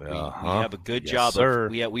 So we have a good job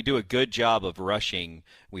we do a good job of rushing.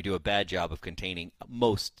 We do a bad job of containing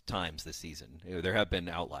most times this season. There have been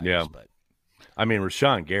outliers, but I mean,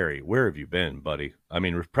 Rashawn Gary, where have you been, buddy? I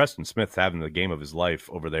mean, Preston Smith having the game of his life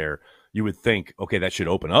over there. You would think, okay, that should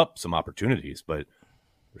open up some opportunities, but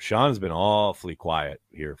Rashawn's been awfully quiet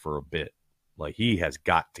here for a bit. Like, he has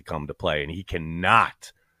got to come to play, and he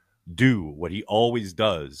cannot do what he always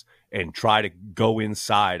does and try to go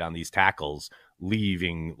inside on these tackles,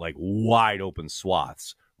 leaving like wide open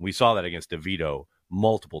swaths. We saw that against DeVito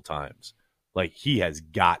multiple times. Like, he has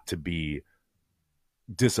got to be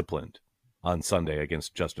disciplined on Sunday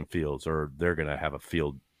against Justin Fields, or they're going to have a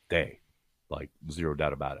field day. Like, zero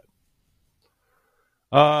doubt about it.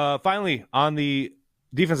 Finally, on the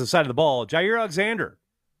defensive side of the ball, Jair Alexander.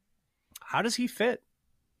 How does he fit?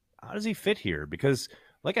 How does he fit here? Because,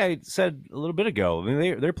 like I said a little bit ago, I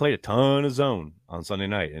mean, they played a ton of zone on Sunday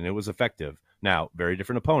night, and it was effective. Now, very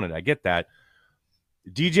different opponent. I get that.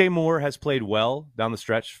 DJ Moore has played well down the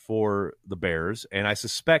stretch for the Bears, and I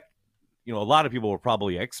suspect, a lot of people will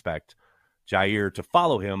probably expect Jair to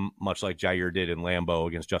follow him, much like Jair did in Lambeau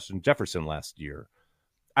against Justin Jefferson last year.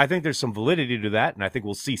 I think there's some validity to that, and I think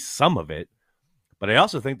we'll see some of it. But I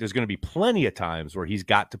also think there's going to be plenty of times where he's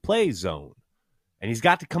got to play zone, and he's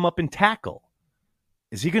got to come up and tackle.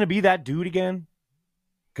 Is he going to be that dude again?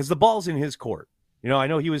 Because the ball's in his court. I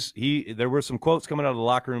know there were some quotes coming out of the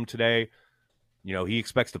locker room today. He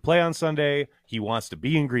expects to play on Sunday. He wants to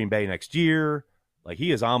be in Green Bay next year. Like,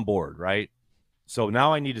 he is on board, right? So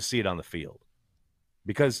now I need to see it on the field.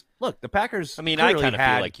 Because, look, the Packers I kind of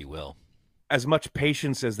feel like you will. As much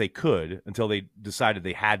patience as they could until they decided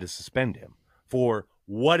they had to suspend him for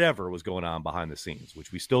whatever was going on behind the scenes,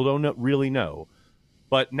 which we still don't really know.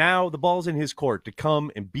 But now the ball's in his court to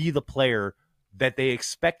come and be the player that they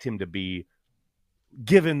expect him to be,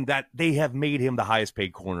 given that they have made him the highest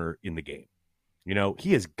paid corner in the game.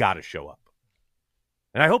 He has got to show up.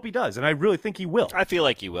 And I hope he does, and I really think he will. I feel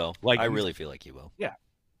like he will. I really feel like he will. Yeah.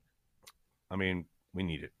 I mean, we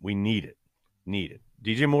need it. We need it. Need it.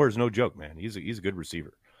 DJ Moore is no joke, man. He's a good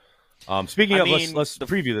receiver. Speaking of, let's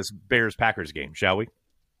preview this Bears-Packers game, shall we?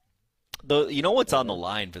 What's on the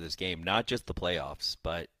line for this game? Not just the playoffs,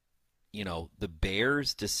 but the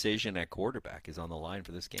Bears' decision at quarterback is on the line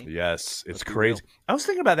for this game. Yes, it's crazy. I was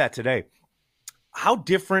thinking about that today. How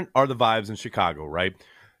different are the vibes in Chicago, right?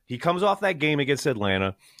 He comes off that game against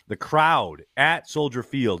Atlanta. The crowd at Soldier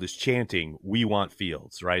Field is chanting, "We want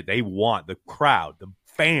Fields," right? They want the crowd, the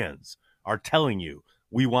fans are telling you,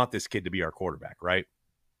 we want this kid to be our quarterback, right?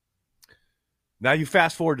 Now you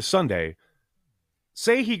fast forward to Sunday.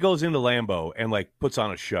 Say he goes into Lambeau and puts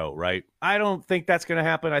on a show, right? I don't think that's going to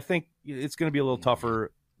happen. I think it's going to be a little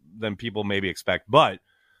tougher than people maybe expect. But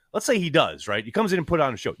let's say he does, right? He comes in and put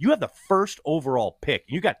on a show. You have the first overall pick.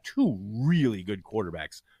 You got two really good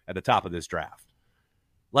quarterbacks at the top of this draft.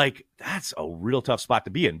 That's a real tough spot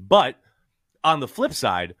to be in. But on the flip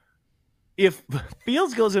side, if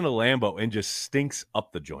Fields goes into Lambeau and just stinks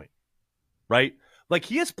up the joint, right?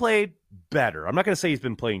 He has played better. I'm not going to say he's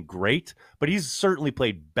been playing great, but he's certainly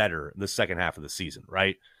played better in the second half of the season,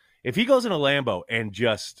 right? If he goes into Lambeau and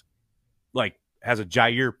just, has a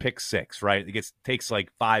Jair pick six, right? It takes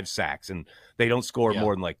 5 sacks, and they don't score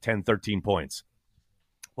more than 10, 13 points.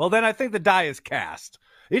 Well, then I think the die is cast.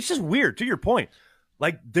 It's just weird, to your point.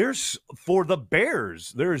 For the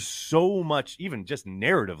Bears, there's so much, even just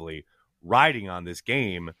narratively, riding on this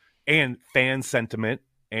game, and fan sentiment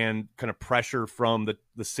and kind of pressure from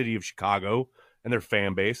the city of Chicago and their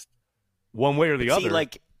fan base, one way or the other.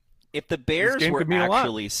 If the Bears were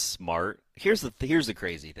actually smart, here's the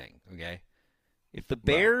crazy thing, okay? If the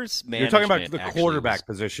Bears management, you're talking about the quarterback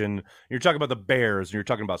position, you're talking about the Bears, and you're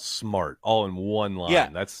talking about smart, all in one line. Yeah,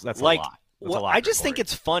 that's a lot. That's a lot. I just think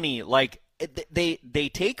it's funny. They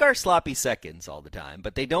take our sloppy seconds all the time,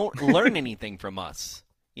 but they don't learn anything from us.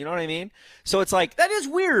 You know what I mean? So it's that is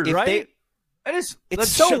weird, right? It's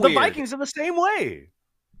so weird. The Vikings are the same way.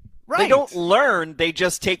 Right. They don't learn. They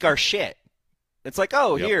just take our shit. It's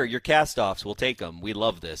here, your cast-offs. We'll take them. We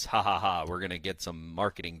love this. Ha, ha, ha. We're going to get some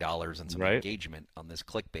marketing dollars and some engagement on this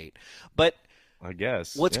clickbait. But I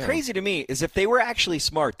guess what's crazy to me is if they were actually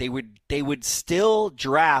smart, they would still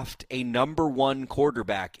draft a number 1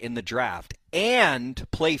 quarterback in the draft and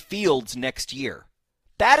play Fields next year.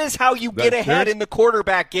 That is how you get ahead in the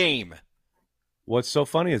quarterback game. What's so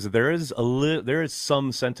funny is that there is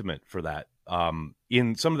some sentiment for that.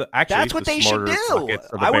 In some of the that's what they should do.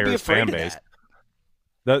 I would be afraid of that.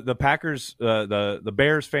 The Packers, the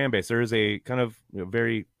Bears fan base, there is a kind of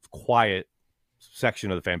very quiet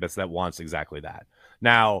section of the fan base that wants exactly that.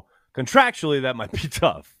 Now, contractually, that might be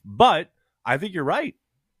tough, but I think you're right.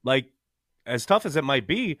 As tough as it might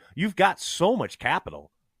be, you've got so much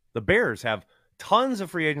capital. The Bears have tons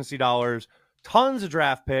of free agency dollars, tons of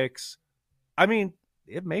draft picks. I mean,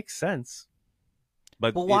 it makes sense.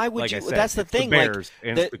 But why would you? That's the thing. The Bears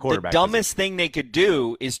and the the dumbest thing they could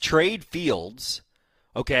do is trade Fields,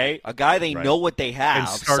 Okay, a guy they know what they have, and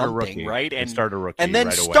start something, a rookie, right? And start a rookie, and then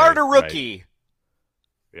right start away. a rookie.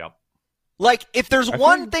 Right. Yep. Like, if there's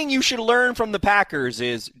one thing you should learn from the Packers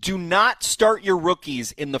is do not start your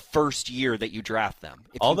rookies in the first year that you draft them.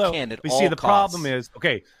 If you can, at all see, the costs. problem is,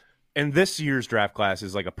 okay, and this year's draft class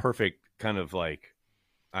is like a perfect kind of like,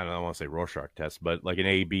 I don't want to say Rorschach test, but like an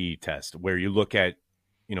A/B test where you look at,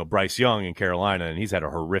 Bryce Young in Carolina, and he's had a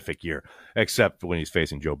horrific year, except when he's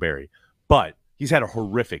facing Joe Barry. But he's had a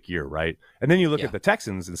horrific year, right? And then you look at the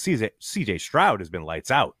Texans, and C.J. Stroud has been lights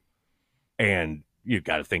out. And you've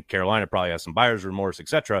got to think Carolina probably has some buyer's remorse,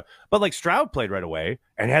 etc. But like Stroud played right away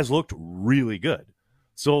and has looked really good.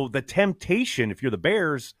 So the temptation, if you're the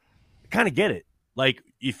Bears, kind of get it. Like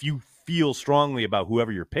if you feel strongly about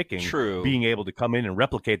whoever you're picking, being able to come in and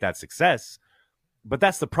replicate that success. But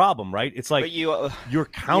that's the problem, right? It's like you're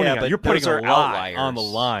counting on, you're putting a lot on the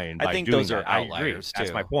line. I think those are outliers too.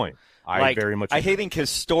 That's my point. I think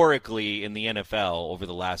historically in the NFL over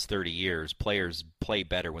the last 30 years, players play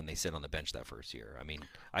better when they sit on the bench that first year. I mean,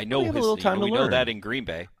 I know we know that in Green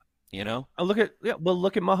Bay. Look at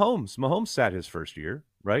Mahomes. Mahomes sat his first year,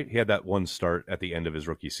 right? He had that one start at the end of his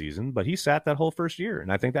rookie season, but he sat that whole first year,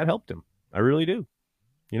 and I think that helped him. I really do.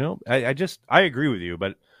 I agree with you,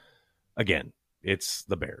 but again, it's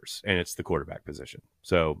the Bears and it's the quarterback position.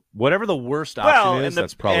 So whatever the worst option is,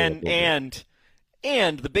 that's probably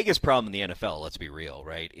and the biggest problem in the NFL, let's be real,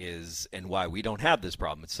 right, is and why we don't have this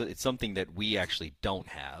problem. It's something that we actually don't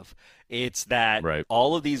have. It's that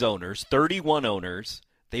all of these owners, 31 owners,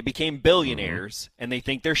 they became billionaires and they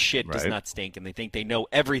think their shit does not stink and they think they know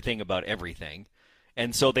everything about everything.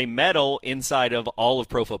 And so they meddle inside of all of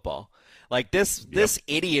pro football. Like this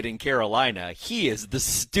idiot in Carolina, he is the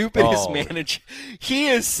stupidest manager. He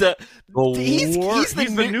is he's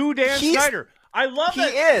the new Dan Snyder. I love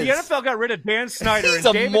that the NFL got rid of Dan Snyder he's and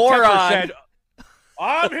a David moron. Tepper said,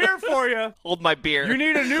 "I'm here for you. Hold my beer. You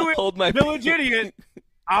need a new village idiot.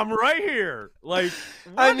 I'm right here." Like,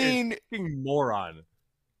 fucking moron.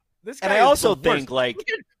 This guy. And I also think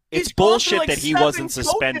it's bullshit that he wasn't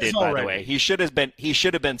suspended. By the way, he should have been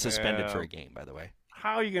suspended for a game. By the way.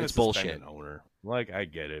 How are you going to suspend an owner? Like, I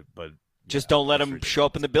get it, but just don't let him show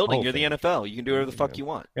up in the building. You're the NFL. You can do whatever the fuck you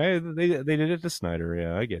want. Yeah, they did it to Snyder.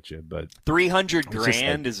 Yeah, I get you, but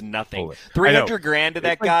 $300,000 is nothing. $300,000 to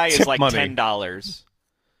that guy is like $10.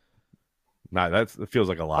 Nah, it feels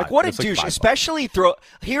like a lot. Like what a douche! Especially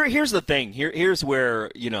Here's the thing. Here's where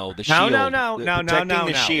the shield. Protecting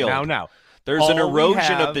the shield. Now. There's an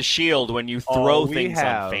erosion of the shield when you throw things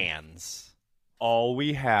on fans. All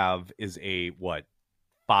we have is a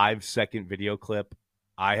 5-second video clip.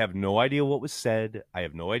 I have no idea what was said. I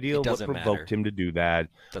have no idea what provoked him to do that.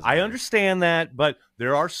 I understand that, but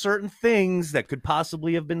there are certain things that could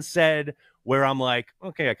possibly have been said where I'm like,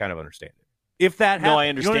 okay, I kind of understand it. If that happened, I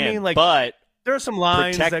understand. You know what I mean? Like, but there are some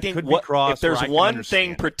lines that could be crossed. If there's one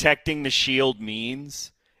thing protecting the shield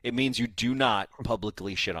means, it means you do not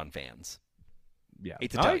publicly shit on fans. Yeah,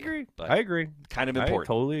 I agree. I agree. Kind of important.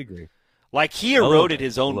 I totally agree. Like, he eroded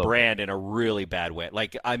his own brand in a really bad way.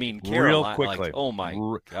 Like, I mean, Carolina, real quickly. Like, oh my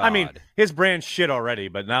God. I mean, his brand shit already,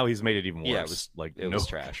 but now he's made it even worse. Yeah, it was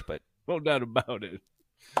trash, but no doubt about it.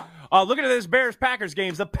 Looking at this Bears-Packers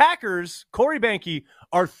games, the Packers, Corey Behnke,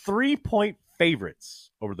 are 3-point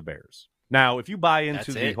favorites over the Bears. Now, if you buy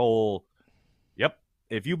into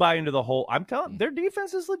if you buy into the whole, I'm telling their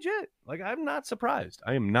defense is legit. Like, I'm not surprised.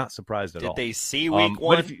 I am not surprised at all. Did they see week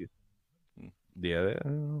one? Yeah,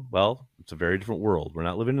 well, it's a very different world. We're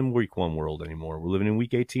not living in week 1 world anymore. We're living in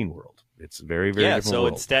week 18 world. It's a very, very different world.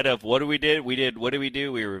 So instead of what did we do? We did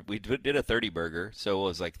a 30 burger. So it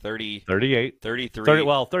was like 30, 38, 33.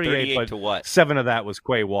 38 but to what? 7 of that was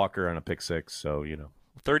Quay Walker on a pick 6. So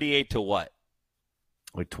 38 to what?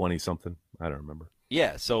 Like 20 something. I don't remember.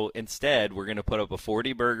 Yeah. So instead, we're going to put up a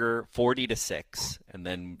 40 burger, 40-6, and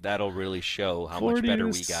then that'll really show how much better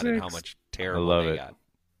we got and how much terrible they got.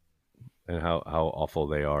 And how awful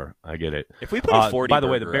they are. I get it. If we put a 40 by the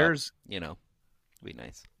way, the Bears, it'd be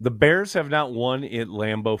nice. The Bears have not won at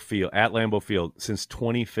Lambeau Field since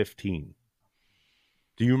 2015.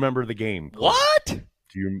 Do you remember the game? What?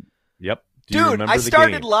 Yep. Dude, I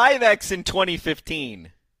started LiveX in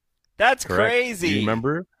 2015. That's correct. Crazy. Do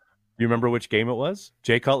you remember which game it was?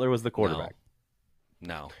 Jay Cutler was the quarterback.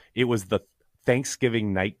 No. It was the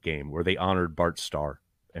Thanksgiving night game where they honored Bart Starr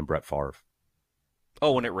and Brett Favre.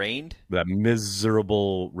 Oh, when it rained? That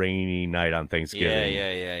miserable rainy night on Thanksgiving.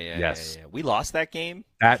 Yeah. Yes. Yeah. We lost that game?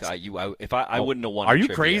 I wouldn't have won. Are you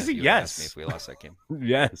crazy? Yes. If we lost that game.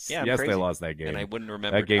 Yes. Yeah, yes, they lost that game. And I wouldn't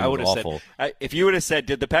remember. That game was awful. If you would have said,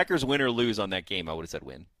 did the Packers win or lose on that game, I would have said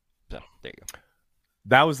win. So, there you go.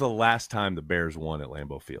 That was the last time the Bears won at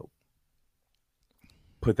Lambeau Field.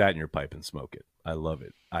 Put that in your pipe and smoke it. I love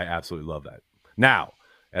it. I absolutely love that. Now,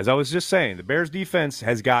 as I was just saying, the Bears defense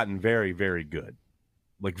has gotten very, very good.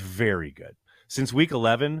 Like, very good. Since week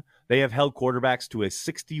 11, they have held quarterbacks to a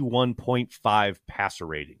 61.5 passer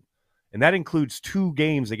rating. And that includes 2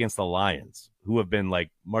 games against the Lions, who have been,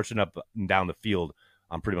 like, marching up and down the field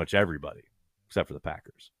on pretty much everybody, except for the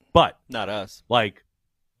Packers. But not us. Like,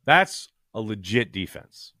 that's a legit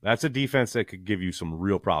defense. That's a defense that could give you some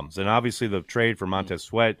real problems. And obviously the trade for Montez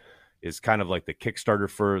Sweat is kind of like the Kickstarter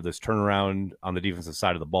for this turnaround on the defensive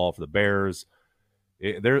side of the ball for the Bears.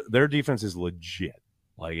 Their defense is legit.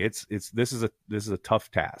 Like, this is a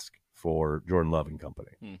tough task for Jordan Love and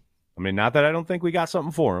company. I mean, not that I don't think we got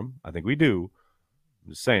something for him. I think we do.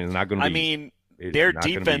 I'm just saying it's not going to be. I mean, their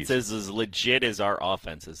defense is as legit as our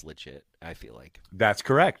offense is legit, I feel like. That's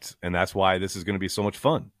correct. And that's why this is going to be so much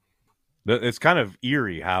fun. It's kind of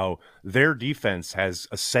eerie how their defense has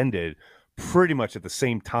ascended pretty much at the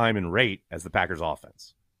same time and rate as the Packers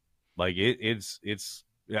offense. Like, it's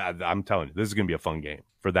I'm telling you, this is going to be a fun game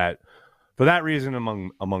for that reason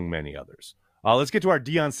among many others. Let's get to our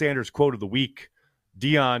Deion Sanders quote of the week.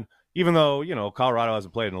 Deion, even though, Colorado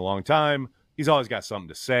hasn't played in a long time, he's always got something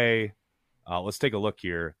to say. Let's take a look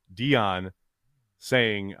here. Deion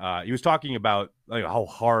saying, he was talking about how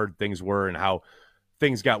hard things were and how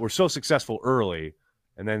things were so successful early,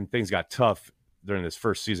 and then things got tough during this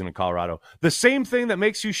first season in Colorado. The same thing that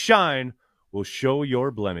makes you shine will show your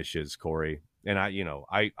blemishes, Corey. And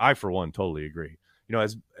I for one totally agree.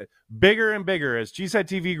 As bigger and bigger as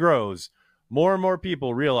CHTV grows, more and more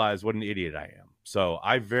people realize what an idiot I am. So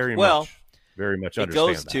I very much understand. It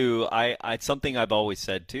goes to it's something I've always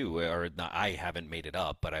said too, or not, I haven't made it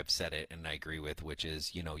up, but I've said it and I agree with, which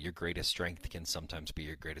is your greatest strength can sometimes be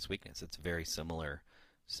your greatest weakness. It's a very similar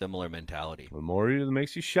mentality. The more that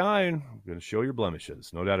makes you shine, I'm going to show your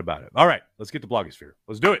blemishes, no doubt about it. All right, let's get to Blogosphere.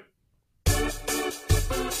 Let's do it.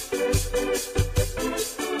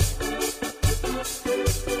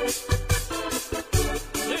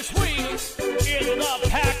 This week in the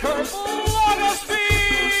Packer Blogosphere.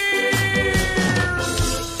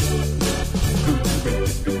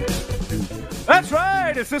 That's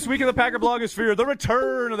right. It's this week in the Packer Blogosphere, the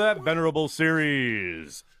return of that venerable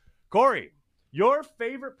series. Corey, your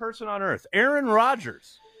favorite person on earth, Aaron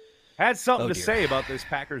Rodgers, had something to say about this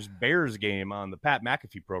Packers-Bears game on the Pat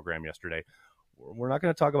McAfee program yesterday. We're not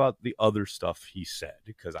going to talk about the other stuff he said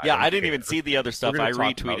because I didn't even see the other stuff. I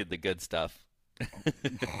retweeted the good stuff.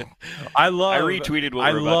 I retweeted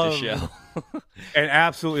what we're about to show. And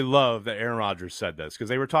absolutely love that Aaron Rodgers said this because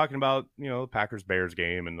they were talking about, the Packers-Bears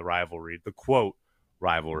game and the rivalry, the quote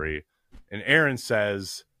rivalry. And Aaron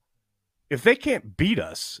says, if they can't beat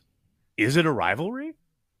us, is it a rivalry?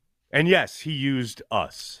 And yes, he used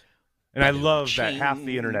us. And I love that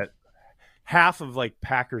half of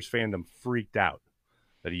Packers fandom freaked out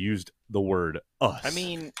that he used the word us. I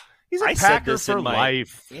mean, he's a Packer for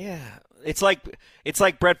life. Yeah. It's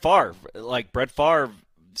like Brett Favre. Like Brett Favre,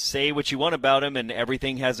 say what you want about him, and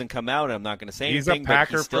everything hasn't come out. I'm not going to say anything. He's a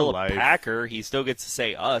Packer but he's still for a life. Packer. He still gets to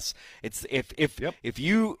say us. It's if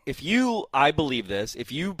you I believe this.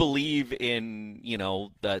 If you believe in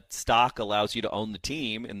that stock allows you to own the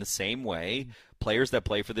team in the same way. Players that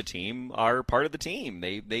play for the team are part of the team.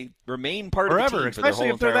 They remain part forever, of the team for their whole especially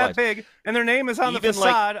if they're that big and their name is on the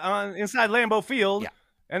facade inside Lambeau Field. Yeah.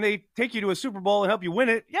 And they take you to a Super Bowl and help you win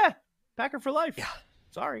it. Yeah, Packer for life. Yeah,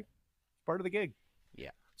 sorry, part of the gig. Yeah.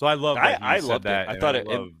 So I love that. I loved that. I thought it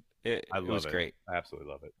was great. I absolutely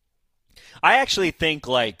love it. I actually think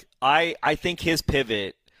I think his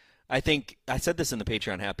pivot. I think I said this in the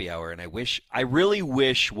Patreon happy hour, and I really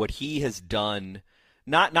wish what he has done.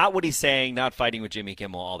 Not what he's saying, not fighting with Jimmy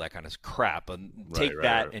Kimmel, all that kind of crap. And take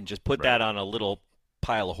that and just put that on a little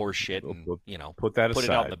pile of horse shit and, put it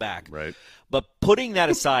out in the back. Right. But putting that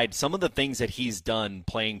aside, some of the things that he's done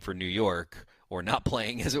playing for New York, or not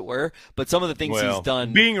playing, as it were, but some of the things he's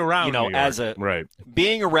done being around,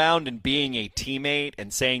 being around and being a teammate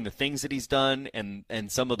and saying the things that he's done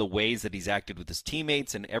and some of the ways that he's acted with his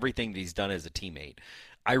teammates and everything that he's done as a teammate.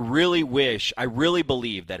 I really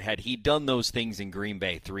believe that had he done those things in Green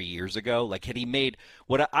Bay 3 years ago, had he made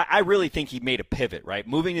I really think he made a pivot, right?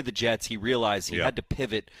 Moving to the Jets, he realized he had to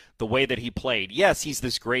pivot the way that he played. Yes, he's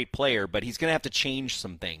this great player, but he's going to have to change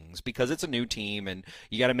some things because it's a new team and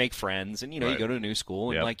you got to make friends and, you go to a new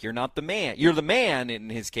school and, you're not the man. You're the man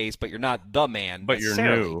in his case, but you're not the man. But you're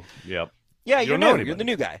new. Yep. Yeah, you're new. You're the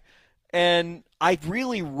new guy. And I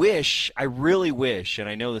really wish, and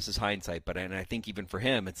I know this is hindsight, and I think even for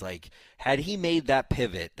him, it's had he made that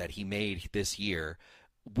pivot that he made this year,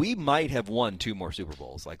 we might have won 2 more Super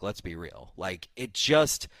Bowls. Like, let's be real. Like, it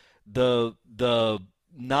just the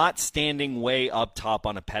not standing way up top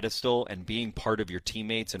on a pedestal and being part of your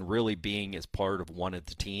teammates and really being as part of one of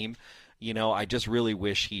the team. I just really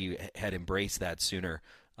wish he had embraced that sooner,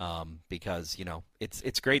 because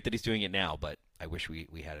it's great that he's doing it now, but I wish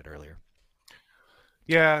we had it earlier.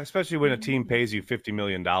 Yeah, especially when a team pays you $50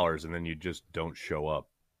 million and then you just don't show up.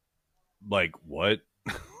 Like, what?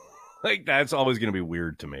 Like, that's always going to be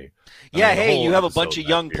weird to me. Yeah, hey, you have a bunch of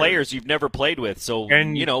young players you've never played with, so,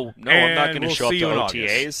 I'm not going to show up to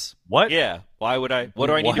OTAs. What? Yeah, why would I? What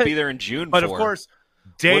do I need to be there in June for? But, of course,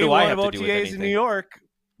 day one of OTAs in New York,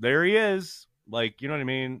 there he is. Like, you know what I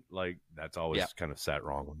mean? Like, that's always kind of sat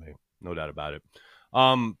wrong with me. No doubt about it.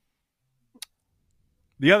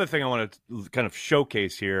 The other thing I want to kind of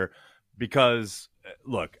showcase here, because,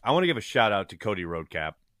 look, I want to give a shout-out to Cody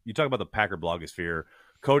Roadcap. You talk about the Packer blogosphere.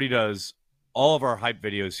 Cody does all of our hype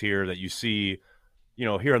videos here that you see,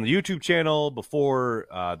 here on the YouTube channel. Before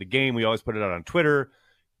the game, we always put it out on Twitter.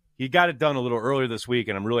 He got it done a little earlier this week,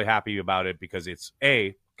 and I'm really happy about it because it's,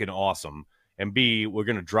 A, fucking awesome, and B, we're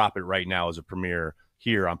going to drop it right now as a premiere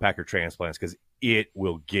here on Packer Transplants because it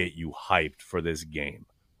will get you hyped for this game.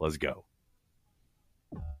 Let's go.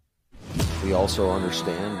 We also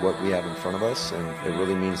understand what we have in front of us, and it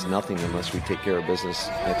really means nothing unless we take care of business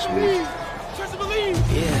next week.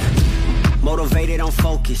 Yeah, motivated on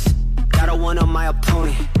focus. Got a one on my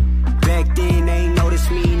opponent. Back then they ain't noticed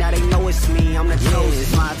me, now they know it's me. I'm the chosen.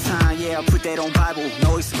 It's my time, yeah, I put that on Bible.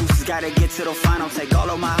 No excuses, gotta get to the final. Take all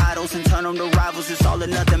of my idols and turn them to rivals. It's all or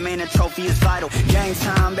nothing, man, the trophy is vital. Game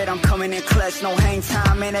time, bet I'm coming in clutch. No hang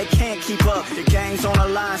time, man, they can't keep up. The game's on the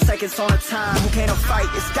line, seconds on the time. Who can't fight?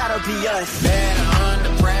 It's gotta be us. Better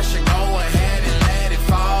under pressure, go ahead and let it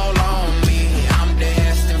fall on me. I'm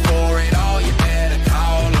destined for it all, you better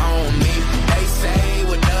call on me. They say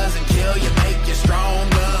what doesn't kill you make you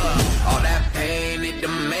stronger. All that pain, it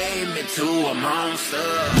done made me to a monster.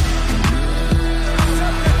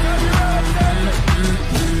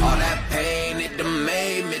 All that pain, it done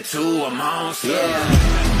made me to a monster.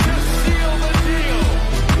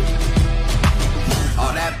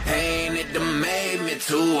 All that pain, it done made me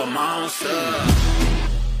to a monster.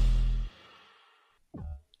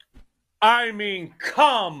 I mean,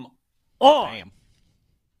 come on. Damn.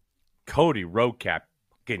 Cody Roadcap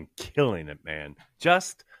fucking killing it, man.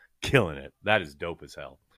 Just killing it. That is dope as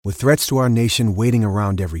hell. With threats to our nation waiting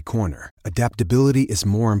around every corner, adaptability is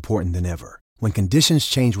more important than ever. When conditions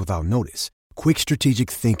change without notice, quick strategic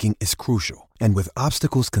thinking is crucial. And with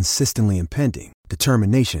obstacles consistently impending,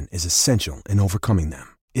 determination is essential in overcoming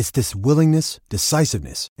them. It's this willingness,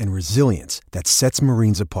 decisiveness, and resilience that sets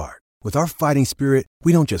Marines apart. With our fighting spirit,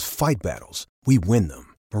 we don't just fight battles, we win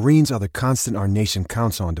them. Marines are the constant our nation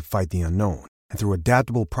counts on to fight the unknown. And through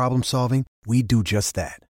adaptable problem solving, we do just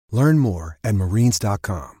that. Learn more at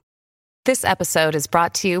marines.com. This episode is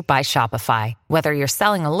brought to you by Shopify. Whether you're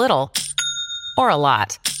selling a little or a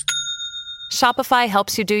lot, Shopify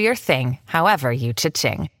helps you do your thing, however you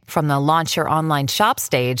cha-ching. From the launch your online shop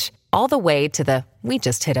stage, all the way to the we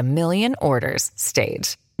just hit 1 million orders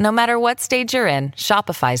stage. No matter what stage you're in,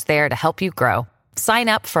 Shopify's there to help you grow. Sign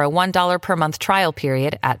up for a $1 per month trial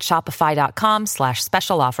period at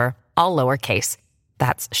shopify.com/special offer, all lowercase.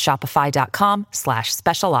 That's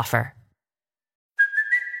shopify.com/special offer.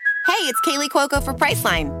 Hey, it's Kaylee Cuoco for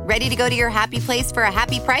Priceline. Ready to go to your happy place for a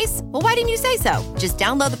happy price? Well, why didn't you say so? Just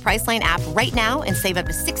download the Priceline app right now and save up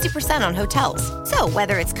to 60% on hotels. So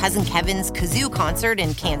whether it's Cousin Kevin's Kazoo Concert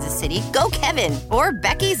in Kansas City, go Kevin, or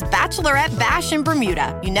Becky's Bachelorette Bash in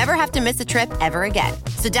Bermuda, you never have to miss a trip ever again.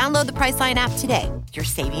 So download the Priceline app today. Your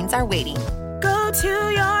savings are waiting. Go to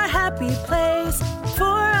your happy place for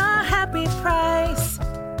a happy price.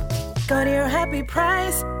 Go to your happy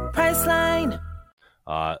price, Priceline.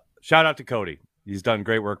 Shout out to Cody. He's done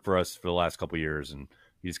great work for us for the last couple of years, and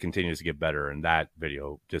he just continues to get better. And that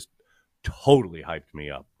video just totally hyped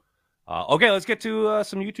me up. Okay, let's get to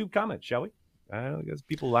some YouTube comments, shall we? I guess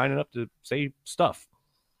people lining up to say stuff.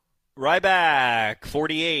 Ryback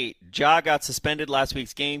 48. Ja got suspended last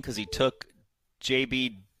week's game because he took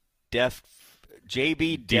JB Def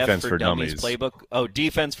for Dummies playbook. Oh,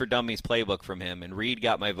 Defense for Dummies playbook from him, and Reed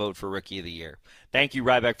got my vote for Rookie of the Year. Thank you,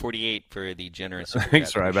 Ryback 48, for the generous.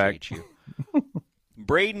 Thanks, Ryback. You.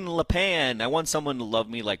 Braden LePan. I want someone to love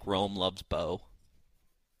me like Rome loves Bo.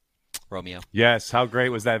 Romeo. Yes, how great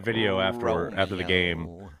was that video after the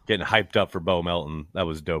game, getting hyped up for Bo Melton? That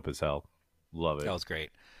was dope as hell. Love it. That was great.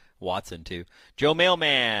 Watson, too. Joe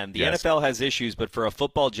Mailman, the NFL has issues, but for a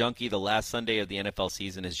football junkie, the last Sunday of the NFL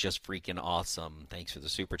season is just freaking awesome. Thanks for the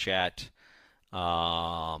super chat.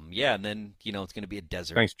 Yeah, and then, it's going to be a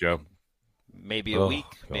desert. Thanks, Joe. Maybe a week,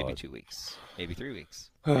 maybe 2 weeks, maybe 3 weeks,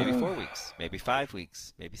 maybe 4 weeks, maybe 5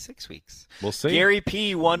 weeks, maybe 6 weeks. We'll see. Gary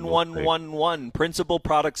P. 1111. Principal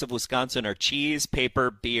products of Wisconsin are cheese,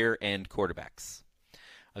 paper, beer, and quarterbacks.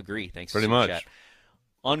 Agree. Thanks. Pretty much. Chat.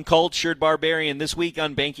 Uncultured Barbarian. This week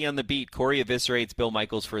on Behnke on the Beat, Corey eviscerates Bill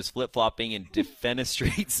Michaels for his flip-flopping and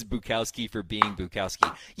defenestrates Bukowski for being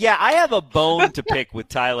Bukowski. Yeah, I have a bone to pick with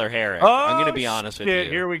Tyler Herrick. I'm going to be honest with you.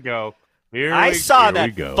 Here we go. I saw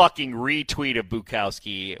that fucking retweet of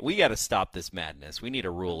Bukowski. We got to stop this madness. We need a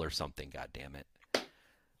rule or something, goddammit.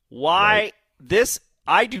 Why Right. this?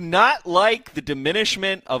 I do not like the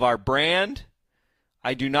diminishment of our brand.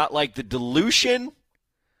 I do not like the dilution.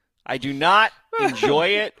 I do not enjoy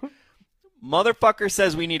it. Motherfucker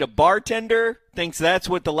says we need a bartender, thinks that's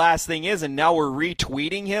what the last thing is, and now we're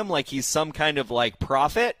retweeting him like he's some kind of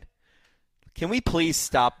prophet. Can we please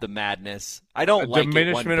stop the madness? I don't like it one bit.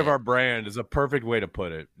 Diminishment of our brand is a perfect way to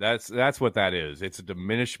put it. That's what that is. It's a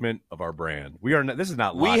diminishment of our brand. We are. This is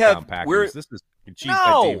not Lockdown Packers. This is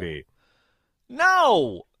CHTV.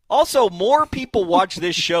 No. Also, more people watch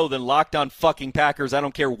this show than Locked On fucking Packers. I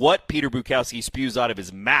don't care what Peter Bukowski spews out of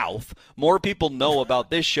his mouth. More people know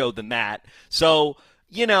about this show than that. So,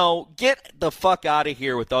 get the fuck out of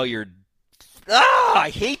here with all your...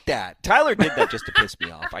 I hate that. Tyler did that just to piss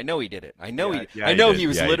me off. I know he did it. I know he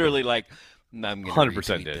was literally like, I'm going to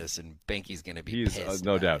retweet this, and Behnke's going to be pissed.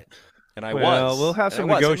 No doubt. And I was. We'll have some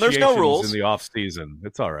negotiations there's no rules in the off season.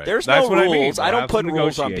 It's all right. There's That's no what rules. I don't put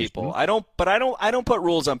rules on people. I don't put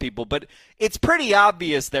rules on people. But it's pretty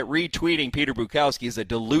obvious that retweeting Peter Bukowski is a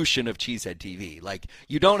dilution of Cheesehead TV. Like,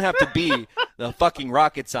 you don't have to be the fucking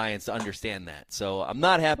rocket science to understand that. So I'm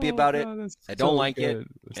not happy about it. I don't like it,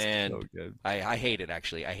 and I hate it.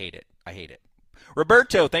 Actually, I hate it.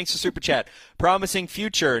 Roberto, thanks for Super Chat. Promising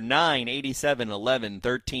future, 9, 87, 11,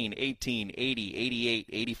 13, 18, 80, 88,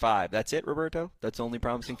 85. That's it, Roberto? That's only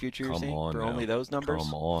promising future you're seeing? For only those numbers?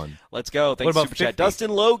 Come on. Let's go. Thanks for Super 50? Chat. Dustin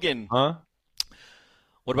Logan. Huh?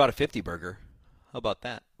 What about a 50 burger? How about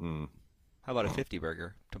that? How about a 50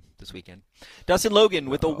 burger this weekend? Dustin Logan,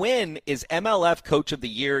 with a win, is MLF Coach of the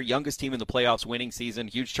Year, youngest team in the playoffs, winning season,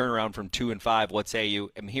 huge turnaround from 2-5. What say you?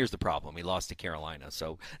 I mean, here's the problem: he lost to Carolina,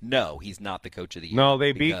 so no, he's not the Coach of the Year. No,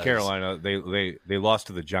 they beat Carolina. They lost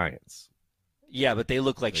to the Giants. Yeah, but they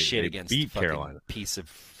look like shit against beat the Carolina. Piece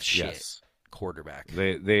of shit quarterback.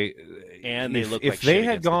 They look if like they shit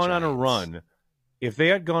had gone the on a run. If they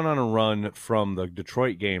had gone on a run from the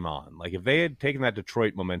Detroit game on, like if they had taken that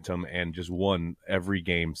Detroit momentum and just won every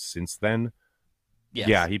game since then,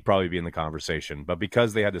 yeah, he'd probably be in the conversation. But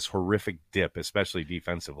because they had this horrific dip, especially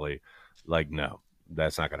defensively, no,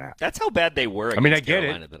 that's not going to happen. That's how bad they were. I get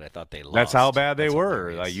Carolina it. That I thought they lost. That's how bad they were.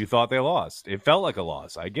 Hilarious. Like you thought they lost. It felt like a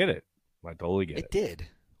loss. I get it. I totally get it. It did.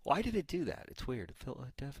 Why did it do that? It's weird. It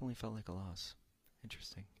definitely felt like a loss.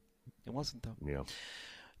 Interesting. It wasn't though. Yeah.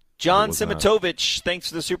 John Simitovich, thanks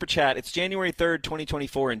for the Super Chat. It's January 3rd,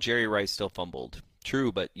 2024, and Jerry Rice still fumbled.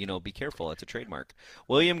 True, but, be careful. That's a trademark.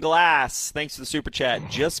 William Glass, thanks for the Super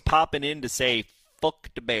Chat. Just popping in to say,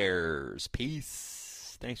 fuck the Bears.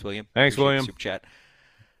 Peace. Thanks, William. Thanks, Appreciate William. The Super Chat.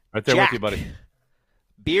 Right there Jack, with you, buddy.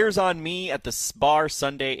 Beers on me at the bar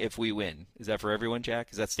Sunday if we win. Is that for everyone, Jack?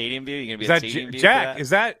 Is that Stadium View? You going to be at Stadium View? Jack,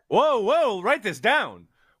 is that? Whoa, write this down.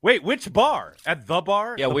 Wait, which bar? At the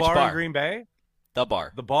bar? Yeah, the which bar bar? in Green Bay? The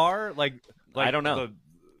bar. The bar? Like I don't know.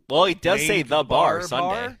 Well, he does say the bar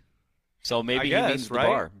Sunday. Bar? So maybe he means the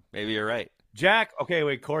bar. Maybe you're right. Jack, okay,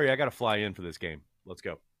 wait, Corey, I got to fly in for this game. Let's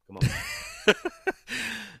go. Come on.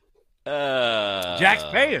 Jack's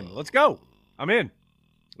paying. Let's go. I'm in.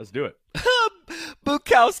 Let's do it.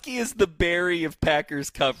 Bukowski is the Barry of Packers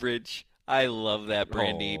coverage. I love that,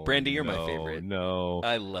 Brandy. Brandy, you're my favorite. No.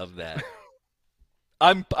 I love that.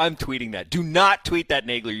 I'm tweeting that. Do not tweet that,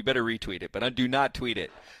 Nagler. You better retweet it, but do not tweet it.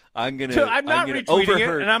 I'm not retweeting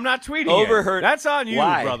it, and I'm not tweeting it. That's on you,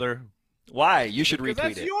 brother. Why? You should retweet it.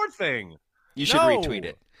 That's your thing. You should retweet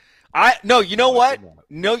it. You know what?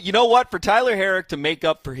 No, you know what? For Tyler Herrick to make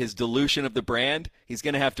up for his dilution of the brand, he's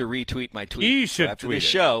going to have to retweet my tweet. He should after tweet this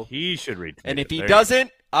show. He should retweet it. And if he doesn't,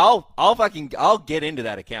 I'll get into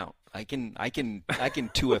that account. I can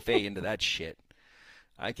 2FA into that shit.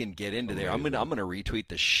 I can get into there. I'm gonna retweet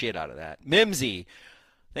the shit out of that. Mimsy,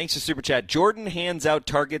 thanks for Super Chat. Jordan hands out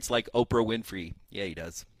targets like Oprah Winfrey. Yeah, he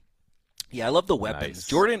does. Yeah, I love the weapons.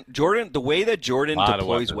 Nice. Jordan, the way that Jordan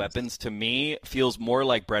deploys weapons to me feels more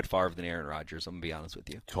like Brett Favre than Aaron Rodgers. I'm gonna be honest with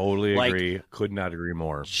you. Totally agree. Could not agree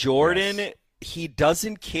more. Jordan he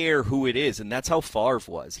doesn't care who it is, and that's how Favre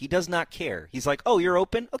was. He does not care. He's like, oh, you're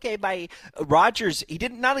open? Okay, bye. Rodgers, he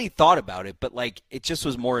didn't, not only thought about it, but like it just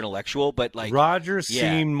was more intellectual. But like Rodgers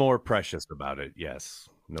seemed more precious about it. Yes,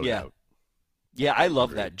 no doubt. Yeah, I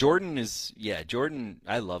love that. Jordan,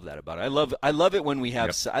 I love that about it. I love it when we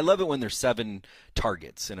have. I love it when there's 7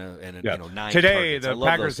 targets and 9. Today targets. the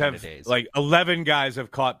Packers have like 11 guys have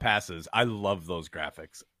caught passes. I love those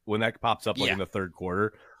graphics when that pops up in the third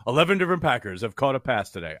quarter. 11 different Packers have caught a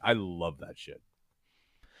pass today. I love that shit.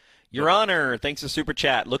 Your Honor, thanks for Super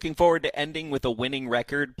Chat. Looking forward to ending with a winning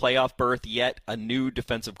record, playoff berth, yet a new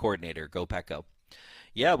defensive coordinator. Go Pack Go.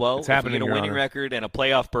 Yeah, well, if we get a winning record and a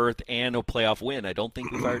playoff berth and a playoff win, I don't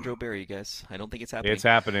think we fire Joe Barry, guys. I don't think it's happening. It's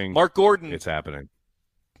happening. Mark Gordon. It's happening.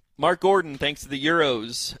 Mark Gordon, thanks to the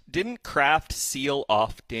Euros. Didn't Kraft seal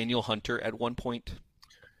off Daniel Hunter at one point?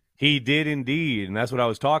 He did indeed, and that's what I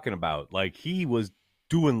was talking about. Like, he was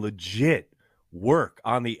doing legit work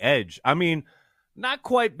on the edge. I mean, not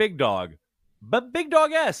quite big dog, but big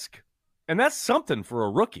dog-esque. And that's something for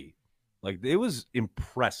a rookie. Like, it was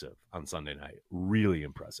impressive on Sunday night. Really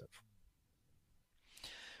impressive.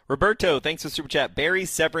 Roberto, thanks for Super Chat.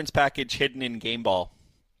 Barry's severance package hidden in Game Ball.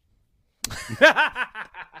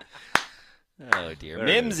 Oh, dear.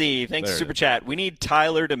 Mimsy, thanks for Super Chat. We need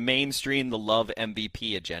Tyler to mainstream the Love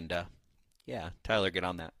MVP agenda. Yeah, Tyler, get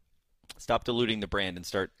on that. Stop diluting the brand and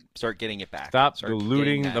start getting it back. Stop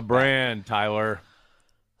diluting the brand, Tyler.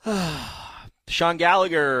 Sean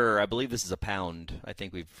Gallagher, I believe this is a pound. I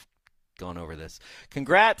think we've gone over this.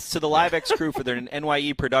 Congrats to the LiveX crew for their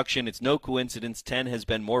NYE production. It's no coincidence 10 has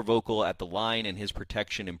been more vocal at the line and his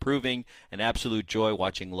protection improving. An absolute joy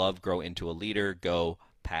watching Love grow into a leader. Go,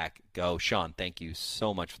 Pack, go. Sean, thank you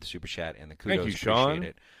so much for the Super Chat and the kudos. Thank you, Sean. Appreciate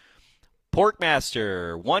it.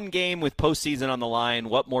 Porkmaster, 1 game with postseason on the line.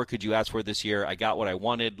 What more could you ask for this year? I got what I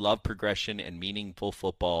wanted. Love progression and meaningful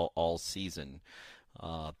football all season.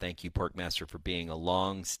 Thank you, Porkmaster, for being a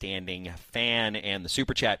long-standing fan and the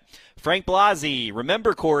Super Chat. Frank Blasey,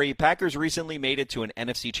 remember, Corey, Packers recently made it to an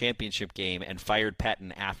NFC Championship game and fired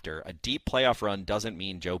Patton after. A deep playoff run doesn't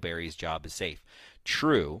mean Joe Barry's job is safe.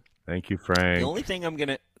 True. Thank you, Frank. The only thing I'm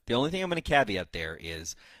gonna caveat there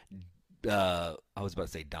is, I was about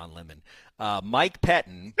to say Don Lemon. Mike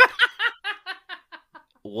Patton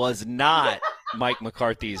was not Mike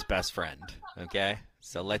McCarthy's best friend. Okay.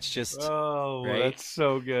 So let's just. Oh, right? That's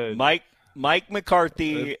so good. Mike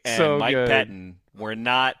McCarthy and Mike Patton were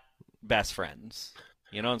not best friends.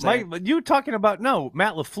 You know what I'm saying? You talking about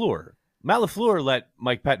Matt LaFleur. Matt LaFleur let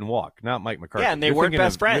Mike Patton walk, not Mike McCarthy. Yeah, and they weren't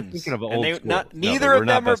best friends. You're thinking of old school. Neither of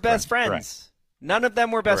them were best friends. None of them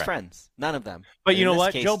were best friends. None of them. But you know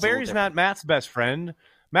what? Joe Barry's not Matt's best friend.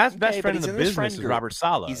 Matt's best friend in the business is Robert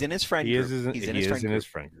Saleh. He's in his friend group. He is in his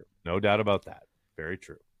friend group. No doubt about that. Very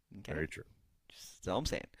true. Okay. Very true. That's all I'm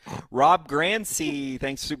saying. Rob Grancy,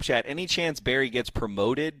 thanks for Super Chat. Any chance Barry gets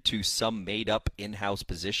promoted to some made-up in-house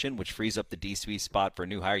position, which frees up the DC spot for a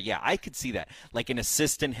new hire? Yeah, I could see that. Like an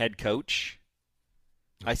assistant head coach.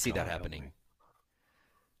 I see that happening.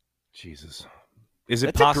 Jesus. Is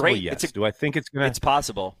it possible? Yes. Do I think it's going to? It's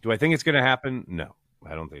possible. Do I think it's going to happen? No.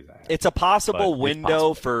 I don't think that happens. It's a possible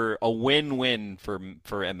window for a win-win for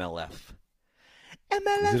MLF.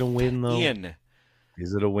 Is it a win, though? Ian.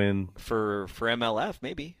 Is it a win? For MLF,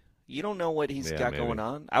 maybe. You don't know what he's got going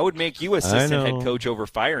on. I would make you assistant head coach over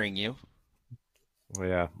firing you. Well,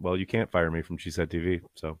 yeah. Well, you can't fire me from CHTV,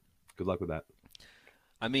 so good luck with that.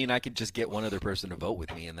 I mean, I could just get one other person to vote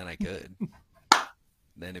with me, and then I could.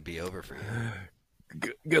 Then it'd be over for you.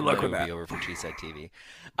 Good luck with that. It would be over for CHTV.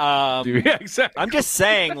 Yeah, exactly. I'm just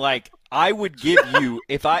saying, like, I would give you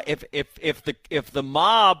if the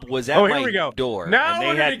mob was at my door and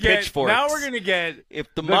they had pitchforks. Now we're gonna get if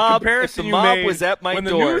the mob was at my door. When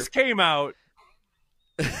the news came out,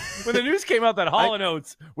 that Hall &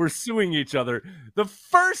 Oates were suing each other, the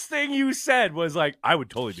first thing you said was like, "I would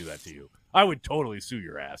totally do that to you. I would totally sue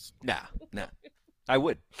your ass." No, I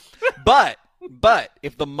would, But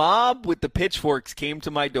if the mob with the pitchforks came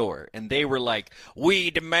to my door and they were like,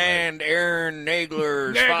 "We demand Aaron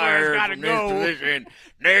Nagler's fired from this position.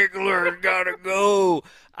 Nagler's gotta go,"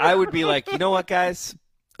 I would be like, you know what, guys?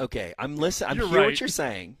 Okay, I'm listening. I hear what you're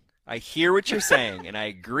saying. I hear what you're saying, and I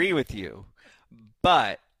agree with you.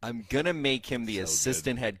 But I'm gonna make him the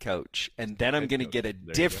assistant head coach, and then I'm gonna get a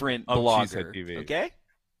different blogger. Okay?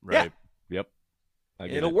 Right. Yeah. Yep.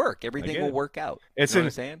 It'll work. Everything will work out. It's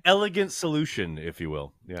an elegant solution, if you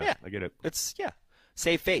will. Yeah, I get it. It's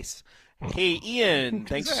save face. Hey, Ian,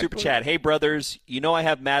 thanks for Super Chat. Hey, brothers, you know I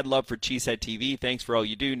have mad love for Cheesehead TV. Thanks for all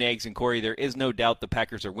you do, Nags and Corey. There is no doubt the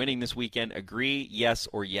Packers are winning this weekend. Agree, yes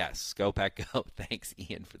or yes? Go, Pack, go. Thanks,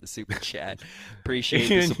 Ian, for the Super Chat.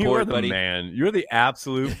 Appreciate Ian, the support, you're the buddy. Man. You're the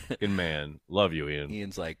absolute fucking man. Love you, Ian.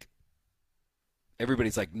 Ian's like,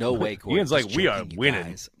 everybody's like, no way, Corey. Ian's like, we are winning.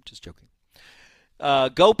 Guys. I'm just joking.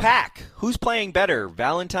 Go, Pack. Who's playing better,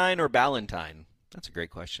 Valentine or Ballantyne? That's a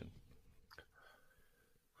great question.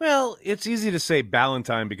 Well, it's easy to say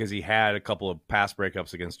Ballantyne because he had a couple of pass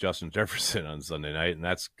breakups against Justin Jefferson on Sunday night, and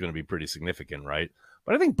that's going to be pretty significant, right?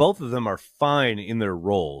 But I think both of them are fine in their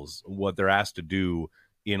roles, what they're asked to do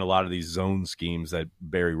in a lot of these zone schemes that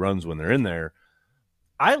Barry runs when they're in there.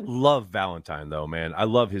 I love Valentine, though, man. I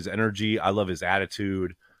love his energy. I love his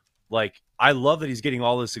attitude. Like, I love that he's getting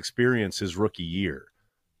all this experience his rookie year.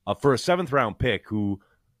 For a 7th-round pick who,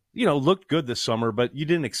 you know, looked good this summer, but you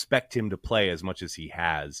didn't expect him to play as much as he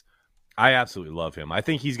has. I absolutely love him. I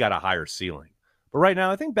think he's got a higher ceiling. But right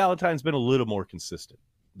now, I think Ballantyne's been a little more consistent.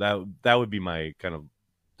 That would be my kind of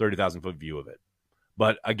 30,000-foot view of it.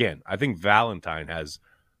 But again, I think Valentine has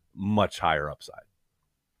much higher upside.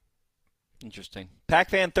 Interesting.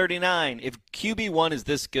 PackFan39, if QB1 is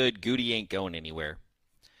this good, Goody ain't going anywhere.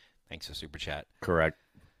 Thanks for Super Chat. Correct.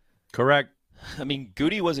 I mean,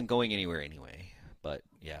 Goody wasn't going anywhere anyway. But,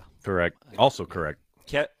 yeah. Correct. Also correct.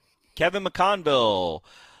 Kevin McConville.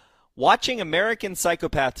 Watching American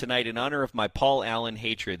Psychopath tonight in honor of my Paul Allen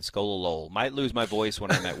hatred, Skololol. Might lose my voice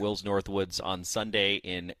when I'm at Will's Northwoods on Sunday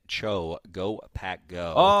in Cho. Go, Pack,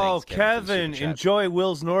 go. Oh, thanks, Kevin, enjoy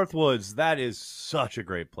Will's Northwoods. That is such a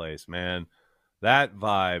great place, man. That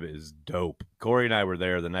vibe is dope. Corey and I were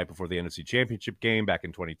there the night before the NFC Championship game back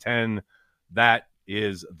in 2010. That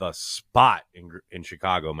is the spot in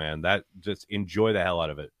Chicago, man. That just enjoy the hell out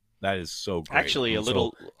of it. That is so great. Actually, a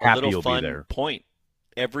little fun point.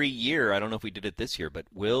 Every year, I don't know if we did it this year, but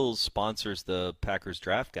Will's sponsors the Packers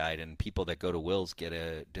draft guide, and people that go to Will's get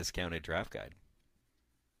a discounted draft guide.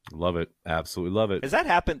 Love it. Absolutely love it. Has that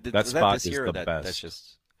happened? That is spot that this is year, the or best. That's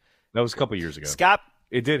just... That was a couple years ago.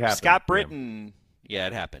 It did happen. Scott Britton. Yeah,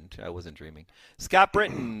 it happened. I wasn't dreaming. Scott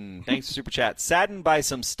Britton, thanks for Super Chat. Saddened by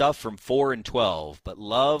some stuff from 4 and 12, but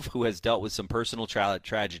Love, who has dealt with some personal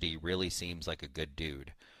tragedy, really seems like a good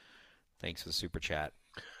dude. Thanks for the Super Chat.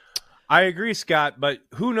 I agree, Scott, but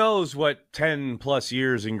who knows what 10-plus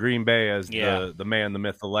years in Green Bay as the man, the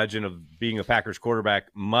myth, the legend of being a Packers quarterback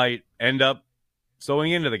might end up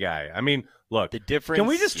sewing into the guy. I mean, look, the difference, can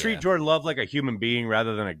we just treat Jordan Love like a human being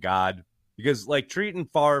rather than a god? Because, like, treating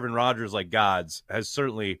Favre and Rodgers like gods has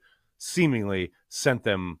certainly seemingly sent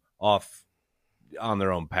them off on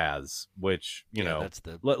their own paths, which, you know,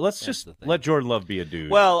 let's just let Jordan Love be a dude.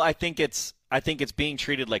 Well, I think it's being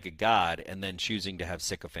treated like a god and then choosing to have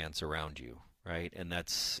sycophants around you, right? And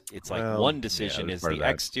it's like one decision is the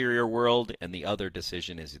exterior world and the other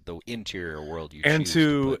decision is the interior world you choose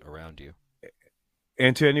to put around you.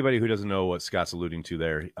 And to anybody who doesn't know what Scott's alluding to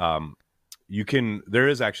there, there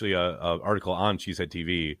is actually a article on Cheesehead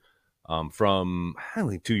TV from I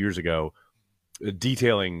think 2 years ago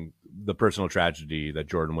detailing the personal tragedy that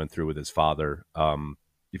Jordan went through with his father.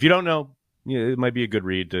 If you don't know, it might be a good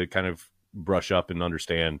read to kind of brush up and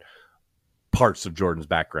understand parts of Jordan's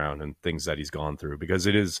background and things that he's gone through, because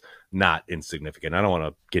it is not insignificant. I don't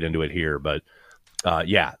want to get into it here, but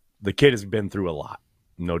the kid has been through a lot,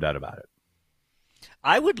 no doubt about it.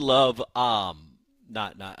 I would love I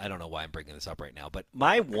don't know why I'm bringing this up right now, but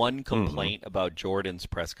my one complaint about Jordan's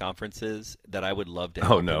press conferences that I would love to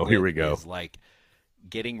help here we go. is like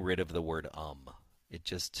getting rid of the word It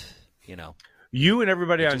just, You and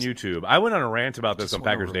everybody on YouTube. I went on a rant about this on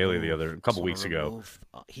Packers Daily a couple weeks ago.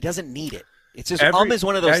 He doesn't need it. It's just is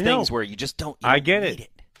one of those things where you just don't. I get it.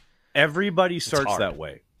 Everybody starts that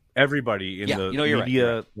way. Everybody in the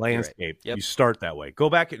media landscape, you start that way. Go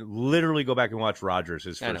back and watch Rodgers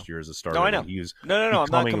his first year as a starter. No, I know. No.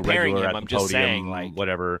 I'm not comparing him. I'm just saying, like,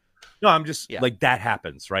 whatever. No, I'm just like that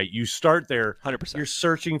happens, right? You start there. 100%. You're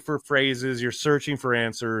searching for phrases. You're searching for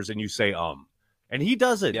answers, and you say and he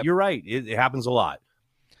does it. Yep. You're right. It happens a lot.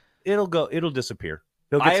 It'll disappear.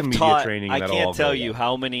 He'll get some media training. I can't tell you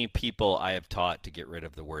how many people I have taught to get rid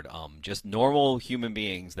of the word just normal human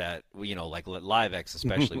beings that, like LiveX,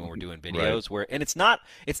 especially when we're doing videos right. and it's not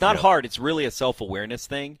hard. It's really a self-awareness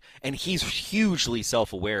thing. And he's hugely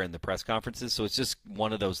self-aware in the press conferences. So it's just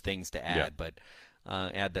one of those things to add, but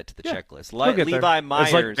add that to the checklist. Levi Myers.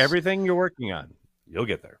 It's like everything you're working on. You'll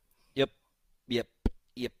get there.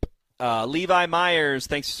 Yep. Levi Myers,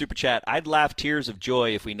 thanks for Super Chat. I'd laugh tears of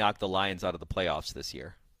joy if we knocked the Lions out of the playoffs this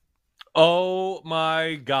year. Oh,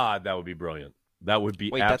 my God. That would be brilliant. That would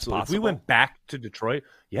be absolutely. If we went back to Detroit,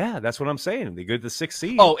 yeah, that's what I'm saying. They go to the 6th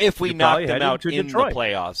seed. Oh, if we knocked them out in the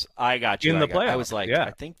playoffs, I got you. In the playoffs, I was like, yeah.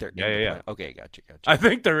 I think they're Okay, gotcha. I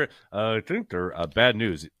think they're bad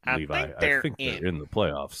news, Levi. I think they're in the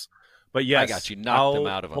playoffs. But yes, I got you. Knocked them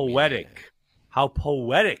out of them. Poetic. Yeah. How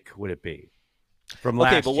poetic would it be from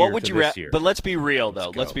last year? Okay, but what would to you? This year? But let's be real,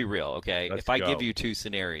 though. Let's be real. Okay, if I give you two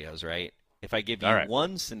scenarios, right? If I give you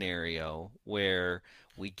one scenario where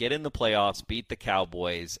we get in the playoffs, beat the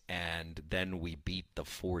Cowboys, and then we beat the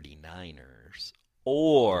 49ers,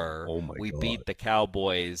 or we beat the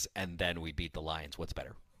Cowboys and then we beat the Lions, what's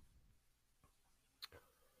better?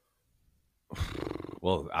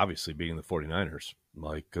 Well, obviously beating the 49ers,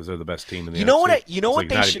 because they're the best team in the NFC. You know what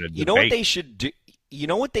they should do? You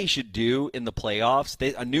know what they should do in the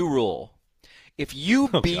playoffs? A new rule. If you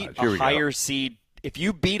beat a higher seed, if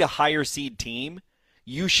you beat a higher seed team,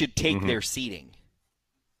 you should take their seeding.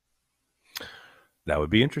 That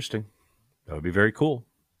would be interesting. That would be very cool.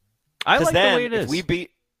 I like then, the way it is. If we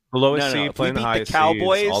beat the lowest seed playing the highest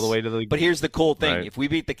Cowboys, seeds, all the way to the. But here's the cool thing: if we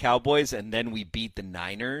beat the Cowboys and then we beat the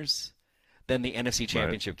Niners, then the NFC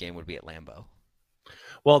Championship game would be at Lambeau.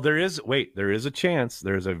 Well, there is a chance.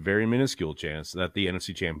 There's a very minuscule chance that the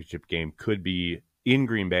NFC Championship game could be in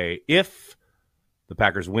Green Bay if the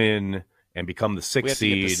Packers win and become the 6th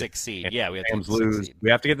seed. The 6th seed. And yeah, we have Rams to get the 6th lose. seed. We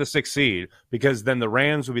have to get the 6th seed because then the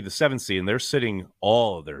Rams would be the 7th seed, and they're sitting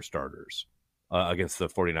all of their starters against the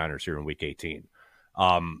 49ers here in Week 18.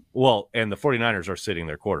 And the 49ers are sitting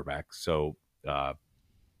their quarterback. So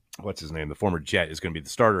what's his name? The former Jet is going to be the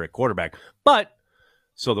starter at quarterback. But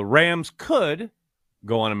so the Rams could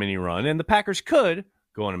go on a mini run, and the Packers could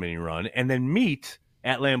go on a mini run, and then meet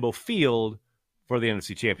at Lambeau Field for the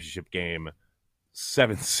NFC Championship game.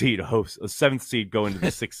 7th seed host, a 7th seed going to the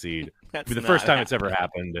 6th seed. It'll be the first time it's ever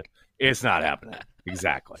happened. It's not happening.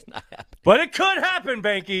 Exactly. Not happening. But it could happen,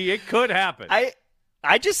 Behnke. It could happen.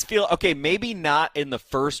 I just feel, okay, maybe not in the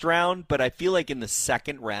first round, but I feel like in the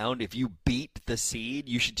second round, if you beat the seed,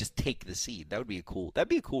 you should just take the seed. That'd be a cool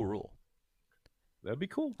rule. That'd be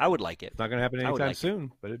cool. I would like it. It's not going to happen anytime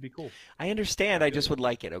soon, but it'd be cool. I understand. I just would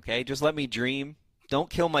like it, okay? Just let me dream. Don't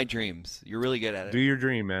kill my dreams. You're really good at it. Do your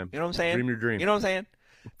dream, man. You know what I'm saying? Dream your dream. You know what I'm saying?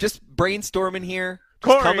 Just brainstorming here.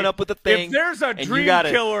 Corey, just coming up with a thing. If there's a and dream you gotta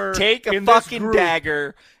killer take a in fucking this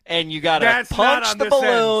dagger and you got to punch not on the this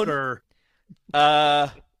balloon. End,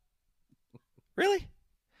 sir. Really?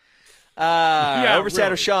 Yeah, Overshadow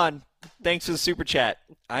really. Sean, thanks for the super chat.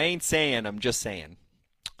 I ain't saying, I'm just saying.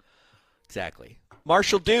 Exactly.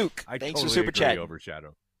 Marshall Duke, thanks for the super chat.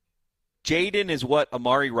 Overshadow. Jaden is what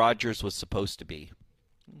Amari Rodgers was supposed to be.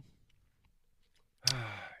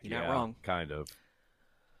 You're not wrong. Kind of.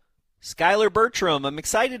 Skylar Bertram, I'm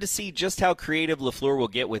excited to see just how creative LaFleur will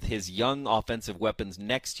get with his young offensive weapons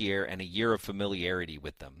next year and a year of familiarity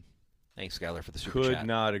with them. Thanks, Skylar, for the super chat. Could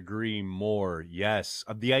not agree more. Yes.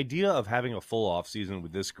 The idea of having a full offseason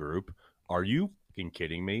with this group, are you fucking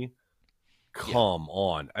kidding me? Come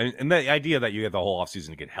on. And the idea that you get the whole offseason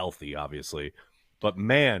to get healthy, obviously. But,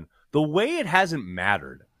 man, the way it hasn't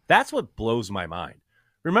mattered, that's what blows my mind.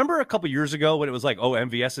 Remember a couple years ago when it was like, oh,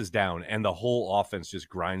 MVS is down, and the whole offense just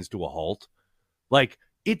grinds to a halt? Like,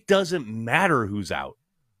 it doesn't matter who's out.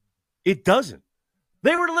 It doesn't.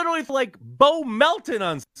 They were literally like Bo Melton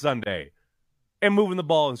on Sunday and moving the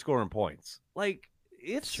ball and scoring points. Like,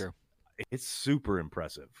 it's true. It's super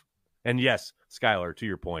impressive. And yes, Skylar, to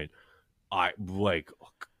your point, I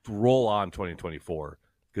roll on 2024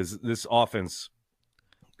 because this offense,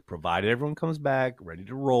 provided everyone comes back ready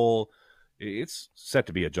to roll, it's set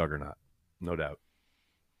to be a juggernaut, no doubt.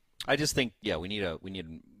 I just think, we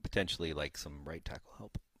need potentially like some right tackle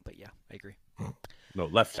help. But yeah, I agree. No,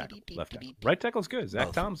 left tackle. Right tackle's good.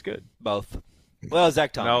 Zach Tom's good. Both. Well,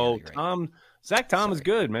 Zach Tom. No, right. Tom. Zach Tom is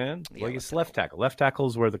good, man. Yeah, like it's left tackle. Left tackle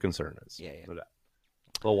is where the concern is. Yeah. No doubt.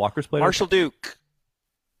 Well, Walker's played. Marshall Duke.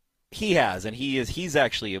 He has, and he's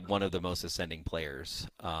actually one of the most ascending players.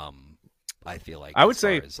 I feel like I would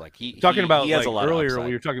say like he has a lot earlier of when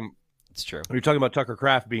you were talking. It's true. When you're talking about Tucker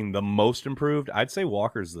Kraft being the most improved, I'd say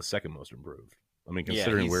Walker's the second most improved. I mean,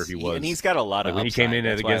 considering where he was, and he's got a lot of when upside. he came in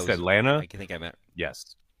against Atlanta. I think I meant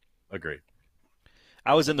yes, agreed.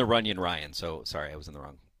 I was in the Runyon Ryan, so sorry, I was in the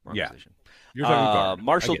wrong position. You're talking guard.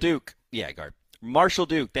 Marshall Duke, guard. Marshall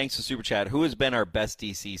Duke, thanks for super chat. Who has been our best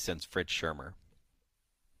DC since Fritz Shermer?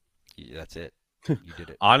 That's it. You did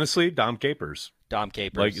it. Honestly, Dom Capers. Dom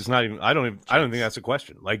Capers. Like it's not even. I don't think that's a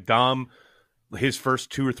question. Like Dom, his first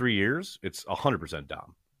 2 or 3 years, it's 100%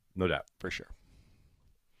 Dom, no doubt, for sure.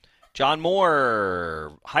 John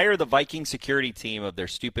Moore, hire the Viking security team of their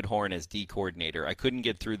stupid horn as D coordinator. I couldn't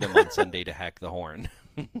get through them on Sunday to hack the horn.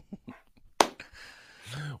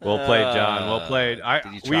 Well played, John. Well played.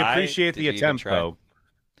 We appreciate the attempt, though.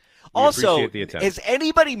 Also, is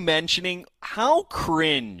anybody mentioning how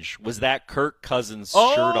cringe was that Kirk Cousins shirt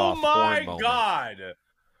off horn moment? Oh, my God.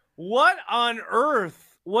 What on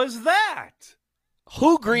earth was that?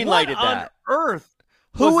 Who greenlighted that? On earth?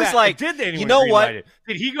 Who was like, did anyone you know what? It?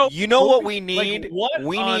 Did he go? You know what we need? Like,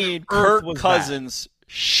 we need Kirk Cousins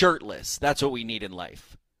shirtless. That's what we need in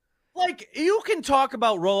life. Like, you can talk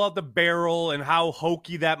about roll out the barrel and how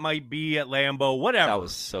hokey that might be at Lambeau, whatever. That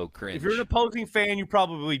was so cringe. If you're an opposing fan, you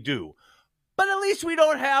probably do. But at least we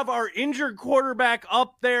don't have our injured quarterback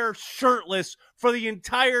up there shirtless for the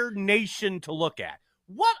entire nation to look at.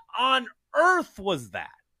 What on earth was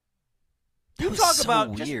that? You talk so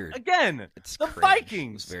about, weird. Again, it's the cringe.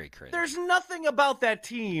 Vikings. Very cringe. There's nothing about that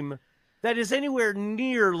team that is anywhere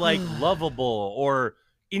near like lovable or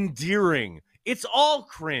endearing. It's all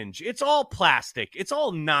cringe. It's all plastic. It's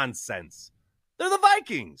all nonsense. They're the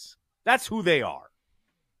Vikings. That's who they are.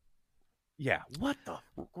 Yeah, what the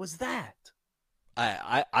fuck was that?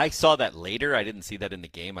 I saw that later. I didn't see that in the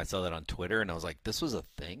game. I saw that on Twitter, and I was like, this was a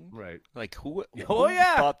thing? Right. Like, who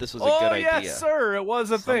yeah. thought this was a good idea? Oh, yes, sir. It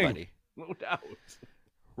was a thing. No doubt.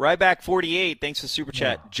 Ryback 48, thanks for Super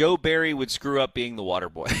Chat. Joe Barry would screw up being the water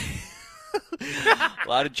boy. A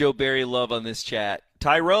lot of Joe Barry love on this chat.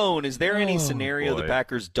 Tyrone, is there any scenario the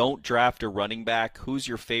Packers don't draft a running back? Who's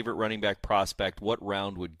your favorite running back prospect? What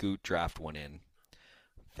round would Goot draft one in?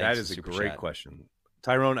 That is a great question.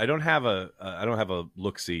 Tyrone, I don't have a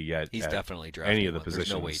look-see yet. He's definitely drafting any of the one. positions.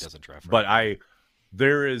 There's no way he doesn't draft. But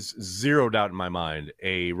there is zero doubt in my mind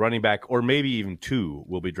a running back, or maybe even two,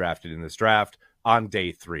 will be drafted in this draft on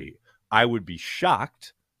day 3. I would be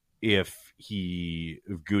shocked if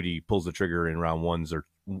Goody pulls the trigger in round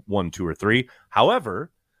 1, 2, or 3.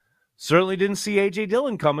 However, certainly didn't see A.J.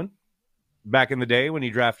 Dillon coming back in the day when he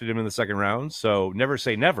drafted him in the second round. So never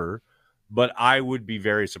say never, but I would be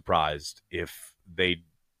very surprised if they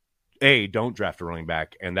don't draft a running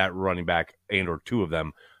back, and that running back and or two of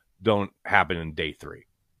them don't happen in day 3.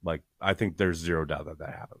 Like, I think there's zero doubt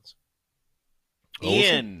that happens.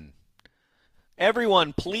 Ian,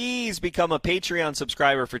 everyone, please become a Patreon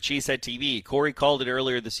subscriber for Cheesehead TV. Corey called it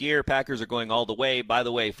earlier this year. Packers are going all the way. By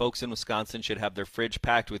the way, folks in Wisconsin should have their fridge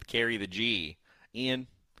packed with Carry the G. Ian,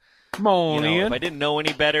 come on, Ian. If I didn't know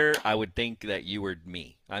any better, I would think that you were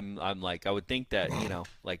me. I'm like, I would think that,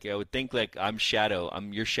 I would think like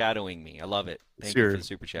you're shadowing me. I love it. Thank you for the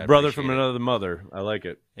super chat. Brother from another mother. I like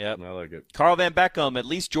it. Yep. I like it. Carl Van Beckham, at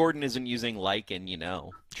least Jordan isn't using like and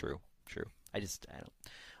True. I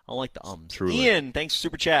don't like the ums. Truly. Ian, thanks for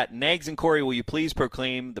super chat. Nags and Corey, will you please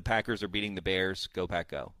proclaim the Packers are beating the Bears? Go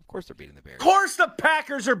Pack Go. Of course they're beating the Bears. Of course the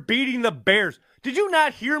Packers are beating the Bears. Did you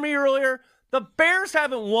not hear me earlier? The Bears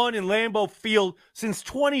haven't won in Lambeau Field since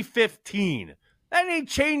 2015. That ain't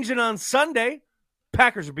changing on Sunday.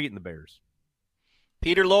 Packers are beating the Bears.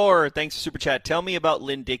 Peter Lohr, thanks for super chat. Tell me about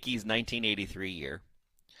Lynn Dickey's 1983 year.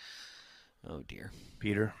 Oh, dear.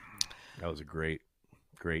 Peter, that was a great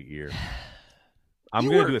year. I'm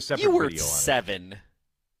going to do a separate video on it. You were 7.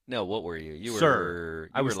 No, what were you? You were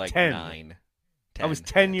like 10. 9. 10. I was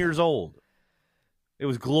 10 years old. It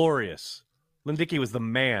was glorious. Lynn Dickey was the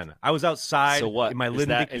man. I was outside in my Lynn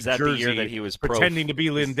Dickey is that jersey the year that he was pretending to be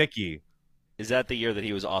Lynn Dickey. Is that the year that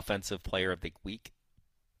he was Offensive Player of the Week?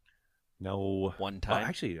 No. One time? Well,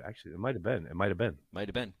 actually, it might have been. Might have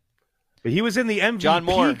been. But he was in the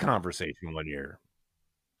MVP conversation one year.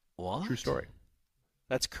 What? True story.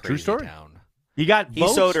 That's crazy. True story. Town. He got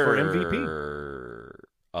votes for MVP.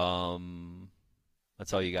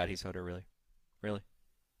 That's all you got, Heasoder, really? Really?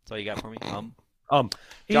 That's all you got for me?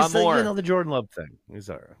 John Moore. The Jordan Love thing.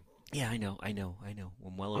 He's all right. Yeah, I know.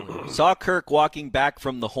 I'm well aware. Saw Kirk walking back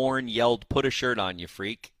from the horn, yelled, "Put a shirt on, you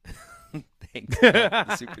freak." Thanks for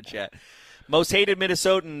the super chat. Most hated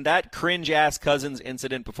Minnesotan, that cringe-ass Cousins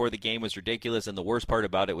incident before the game was ridiculous, and the worst part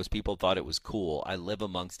about it was people thought it was cool. I live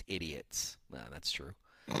amongst idiots. That's true.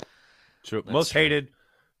 True. Most hated,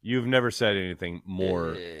 you've never said anything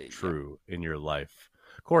more true in your life.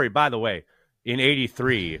 Corey, by the way, in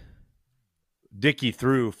 83, Dickey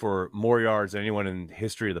threw for more yards than anyone in the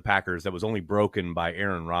history of the Packers. That was only broken by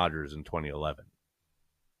Aaron Rodgers in 2011.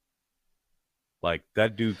 Like,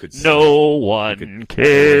 that dude could... No one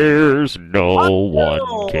cares. No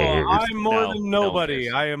one cares. I'm more than nobody.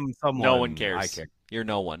 I am someone. No one cares. I care. You're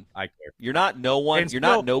no one. I care. You're not no one. You're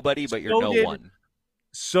not nobody, but you're no one.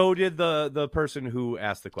 So did the person who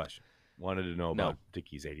asked the question. Wanted to know about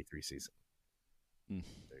Dickey's 83 season. There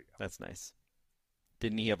you go. That's nice.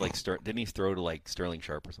 Didn't he have didn't he throw to Sterling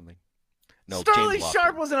Sharp or something? No, Sterling James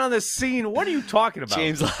Sharp wasn't on this scene. What are you talking about?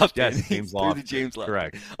 James Lofton. Yes, James Lofton. James Lofton.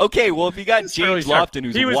 Correct. Okay, well, if you got James Lofton,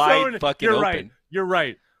 who's wide fucking open. You're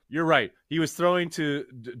right. He was throwing to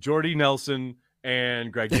Jordy Nelson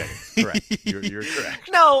and Greg Jennings. Correct. You're correct.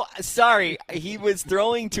 No, sorry. He was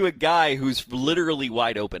throwing to a guy who's literally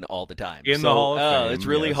wide open all the time. In the Hall of Fame. It's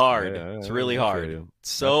really hard. Yeah, it's really hard.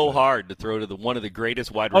 It's so hard to throw to one of the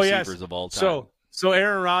greatest wide receivers of all time. So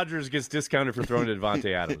Aaron Rodgers gets discounted for throwing to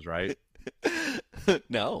Devontae Adams, right?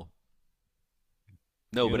 No,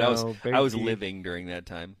 but I was living during that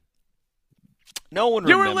time. No one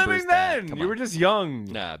remembers You were living that. then. You were just young.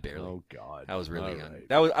 Nah, barely. Oh God, I was really young.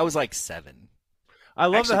 Right. I was like 7. I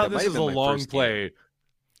love Actually, how that this might is have a been my long first play. game.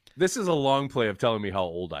 This is a long play of telling me how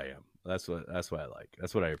old I am. That's what I like.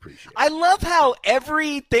 That's what I appreciate. I love how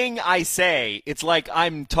everything I say, it's like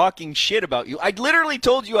I'm talking shit about you. I literally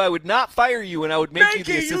told you I would not fire you and I would make you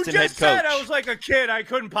the assistant head coach. You just said I was like a kid. I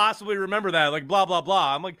couldn't possibly remember that. Like, blah, blah,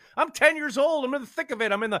 blah. I'm 10 years old. I'm in the thick of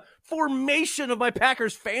it. I'm in the formation of my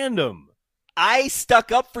Packers fandom. I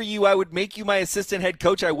stuck up for you. I would make you my assistant head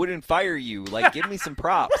coach. I wouldn't fire you. Like, give me some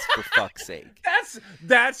props, for fuck's sake.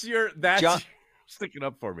 That's your sticking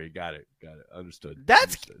up for me. Got it. Understood.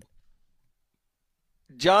 Understood.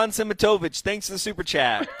 John Simitovich, thanks for the super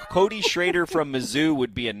chat. Cody Schrader from Mizzou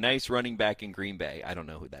would be a nice running back in Green Bay. I don't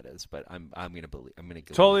know who that is, but I'm gonna believe.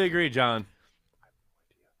 Totally agree, John.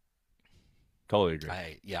 Totally agree.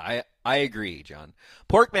 I agree, John.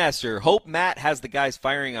 Porkmaster, hope Matt has the guys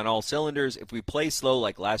firing on all cylinders. If we play slow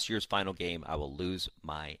like last year's final game, I will lose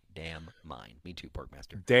my damn mind. Me too,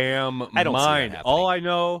 Porkmaster. I don't mind. All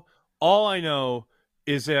I know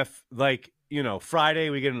is if Friday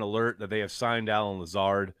we get an alert that they have signed Alan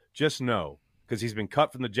Lazard, just know, because he's been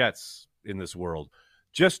cut from the Jets in this world,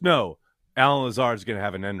 just know Alan Lazard's going to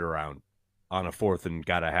have an end around on a 4th and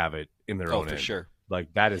got to have it in their own for end. Sure.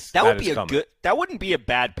 Like that would be coming. That wouldn't be a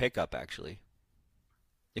bad pickup, actually.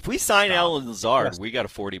 If we sign Alan Lazard, we got a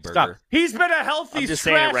 40 burger. Stop. He's been a healthy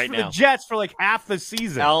scratch for the Jets for like half the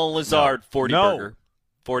season. Alan Lazard, 40 burger.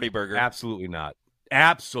 40 burger. Absolutely not.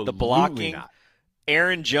 Absolutely the blocking. Not.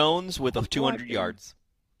 Aaron Jones with 200 yards.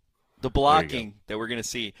 The blocking that we're going to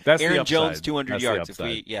see. That's Aaron the upside. Jones, 200 That's yards.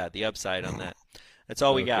 the upside on that. That's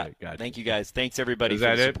all we got. Gotcha. Thank you, guys. Thanks, everybody,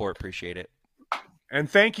 for the support. Appreciate it. And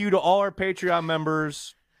thank you to all our Patreon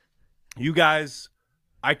members. You guys,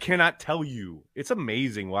 I cannot tell you. It's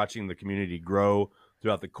amazing watching the community grow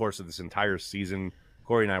throughout the course of this entire season.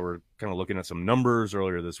 Corey and I were kind of looking at some numbers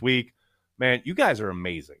earlier this week. Man, you guys are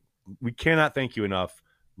amazing. We cannot thank you enough.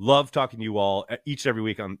 Love talking to you all each and every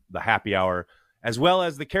week on the happy hour, as well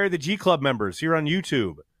as the Carry the G Club members here on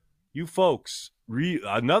YouTube. You folks,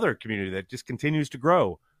 another community that just continues to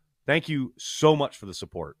grow. Thank you so much for the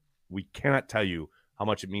support. We cannot tell you how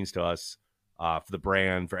much it means to us, for the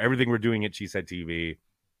brand, for everything we're doing at CHTV.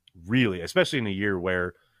 Really, especially in a year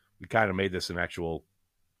where we kind of made this an actual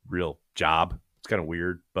real job. It's kind of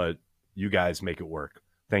weird, but you guys make it work.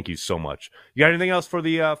 Thank you so much. You got anything else for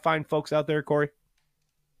the fine folks out there, Corey?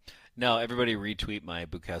 No, everybody retweet my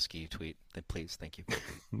Bukowski tweet. Please, thank you.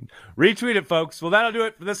 Retweet it, folks. Well, that'll do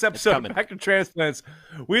it for this episode of Back to Transplants.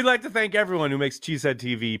 We'd like to thank everyone who makes Cheesehead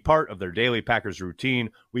TV part of their daily Packers routine.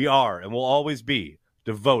 We are and will always be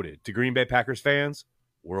devoted to Green Bay Packers fans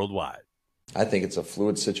worldwide. I think it's a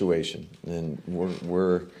fluid situation, and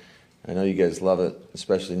we're I know you guys love it,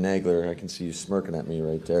 especially Nagler. I can see you smirking at me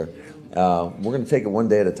right there. We're going to take it one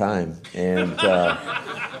day at a time, and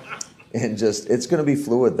just it's going to be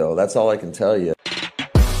fluid, though. That's all I can tell you.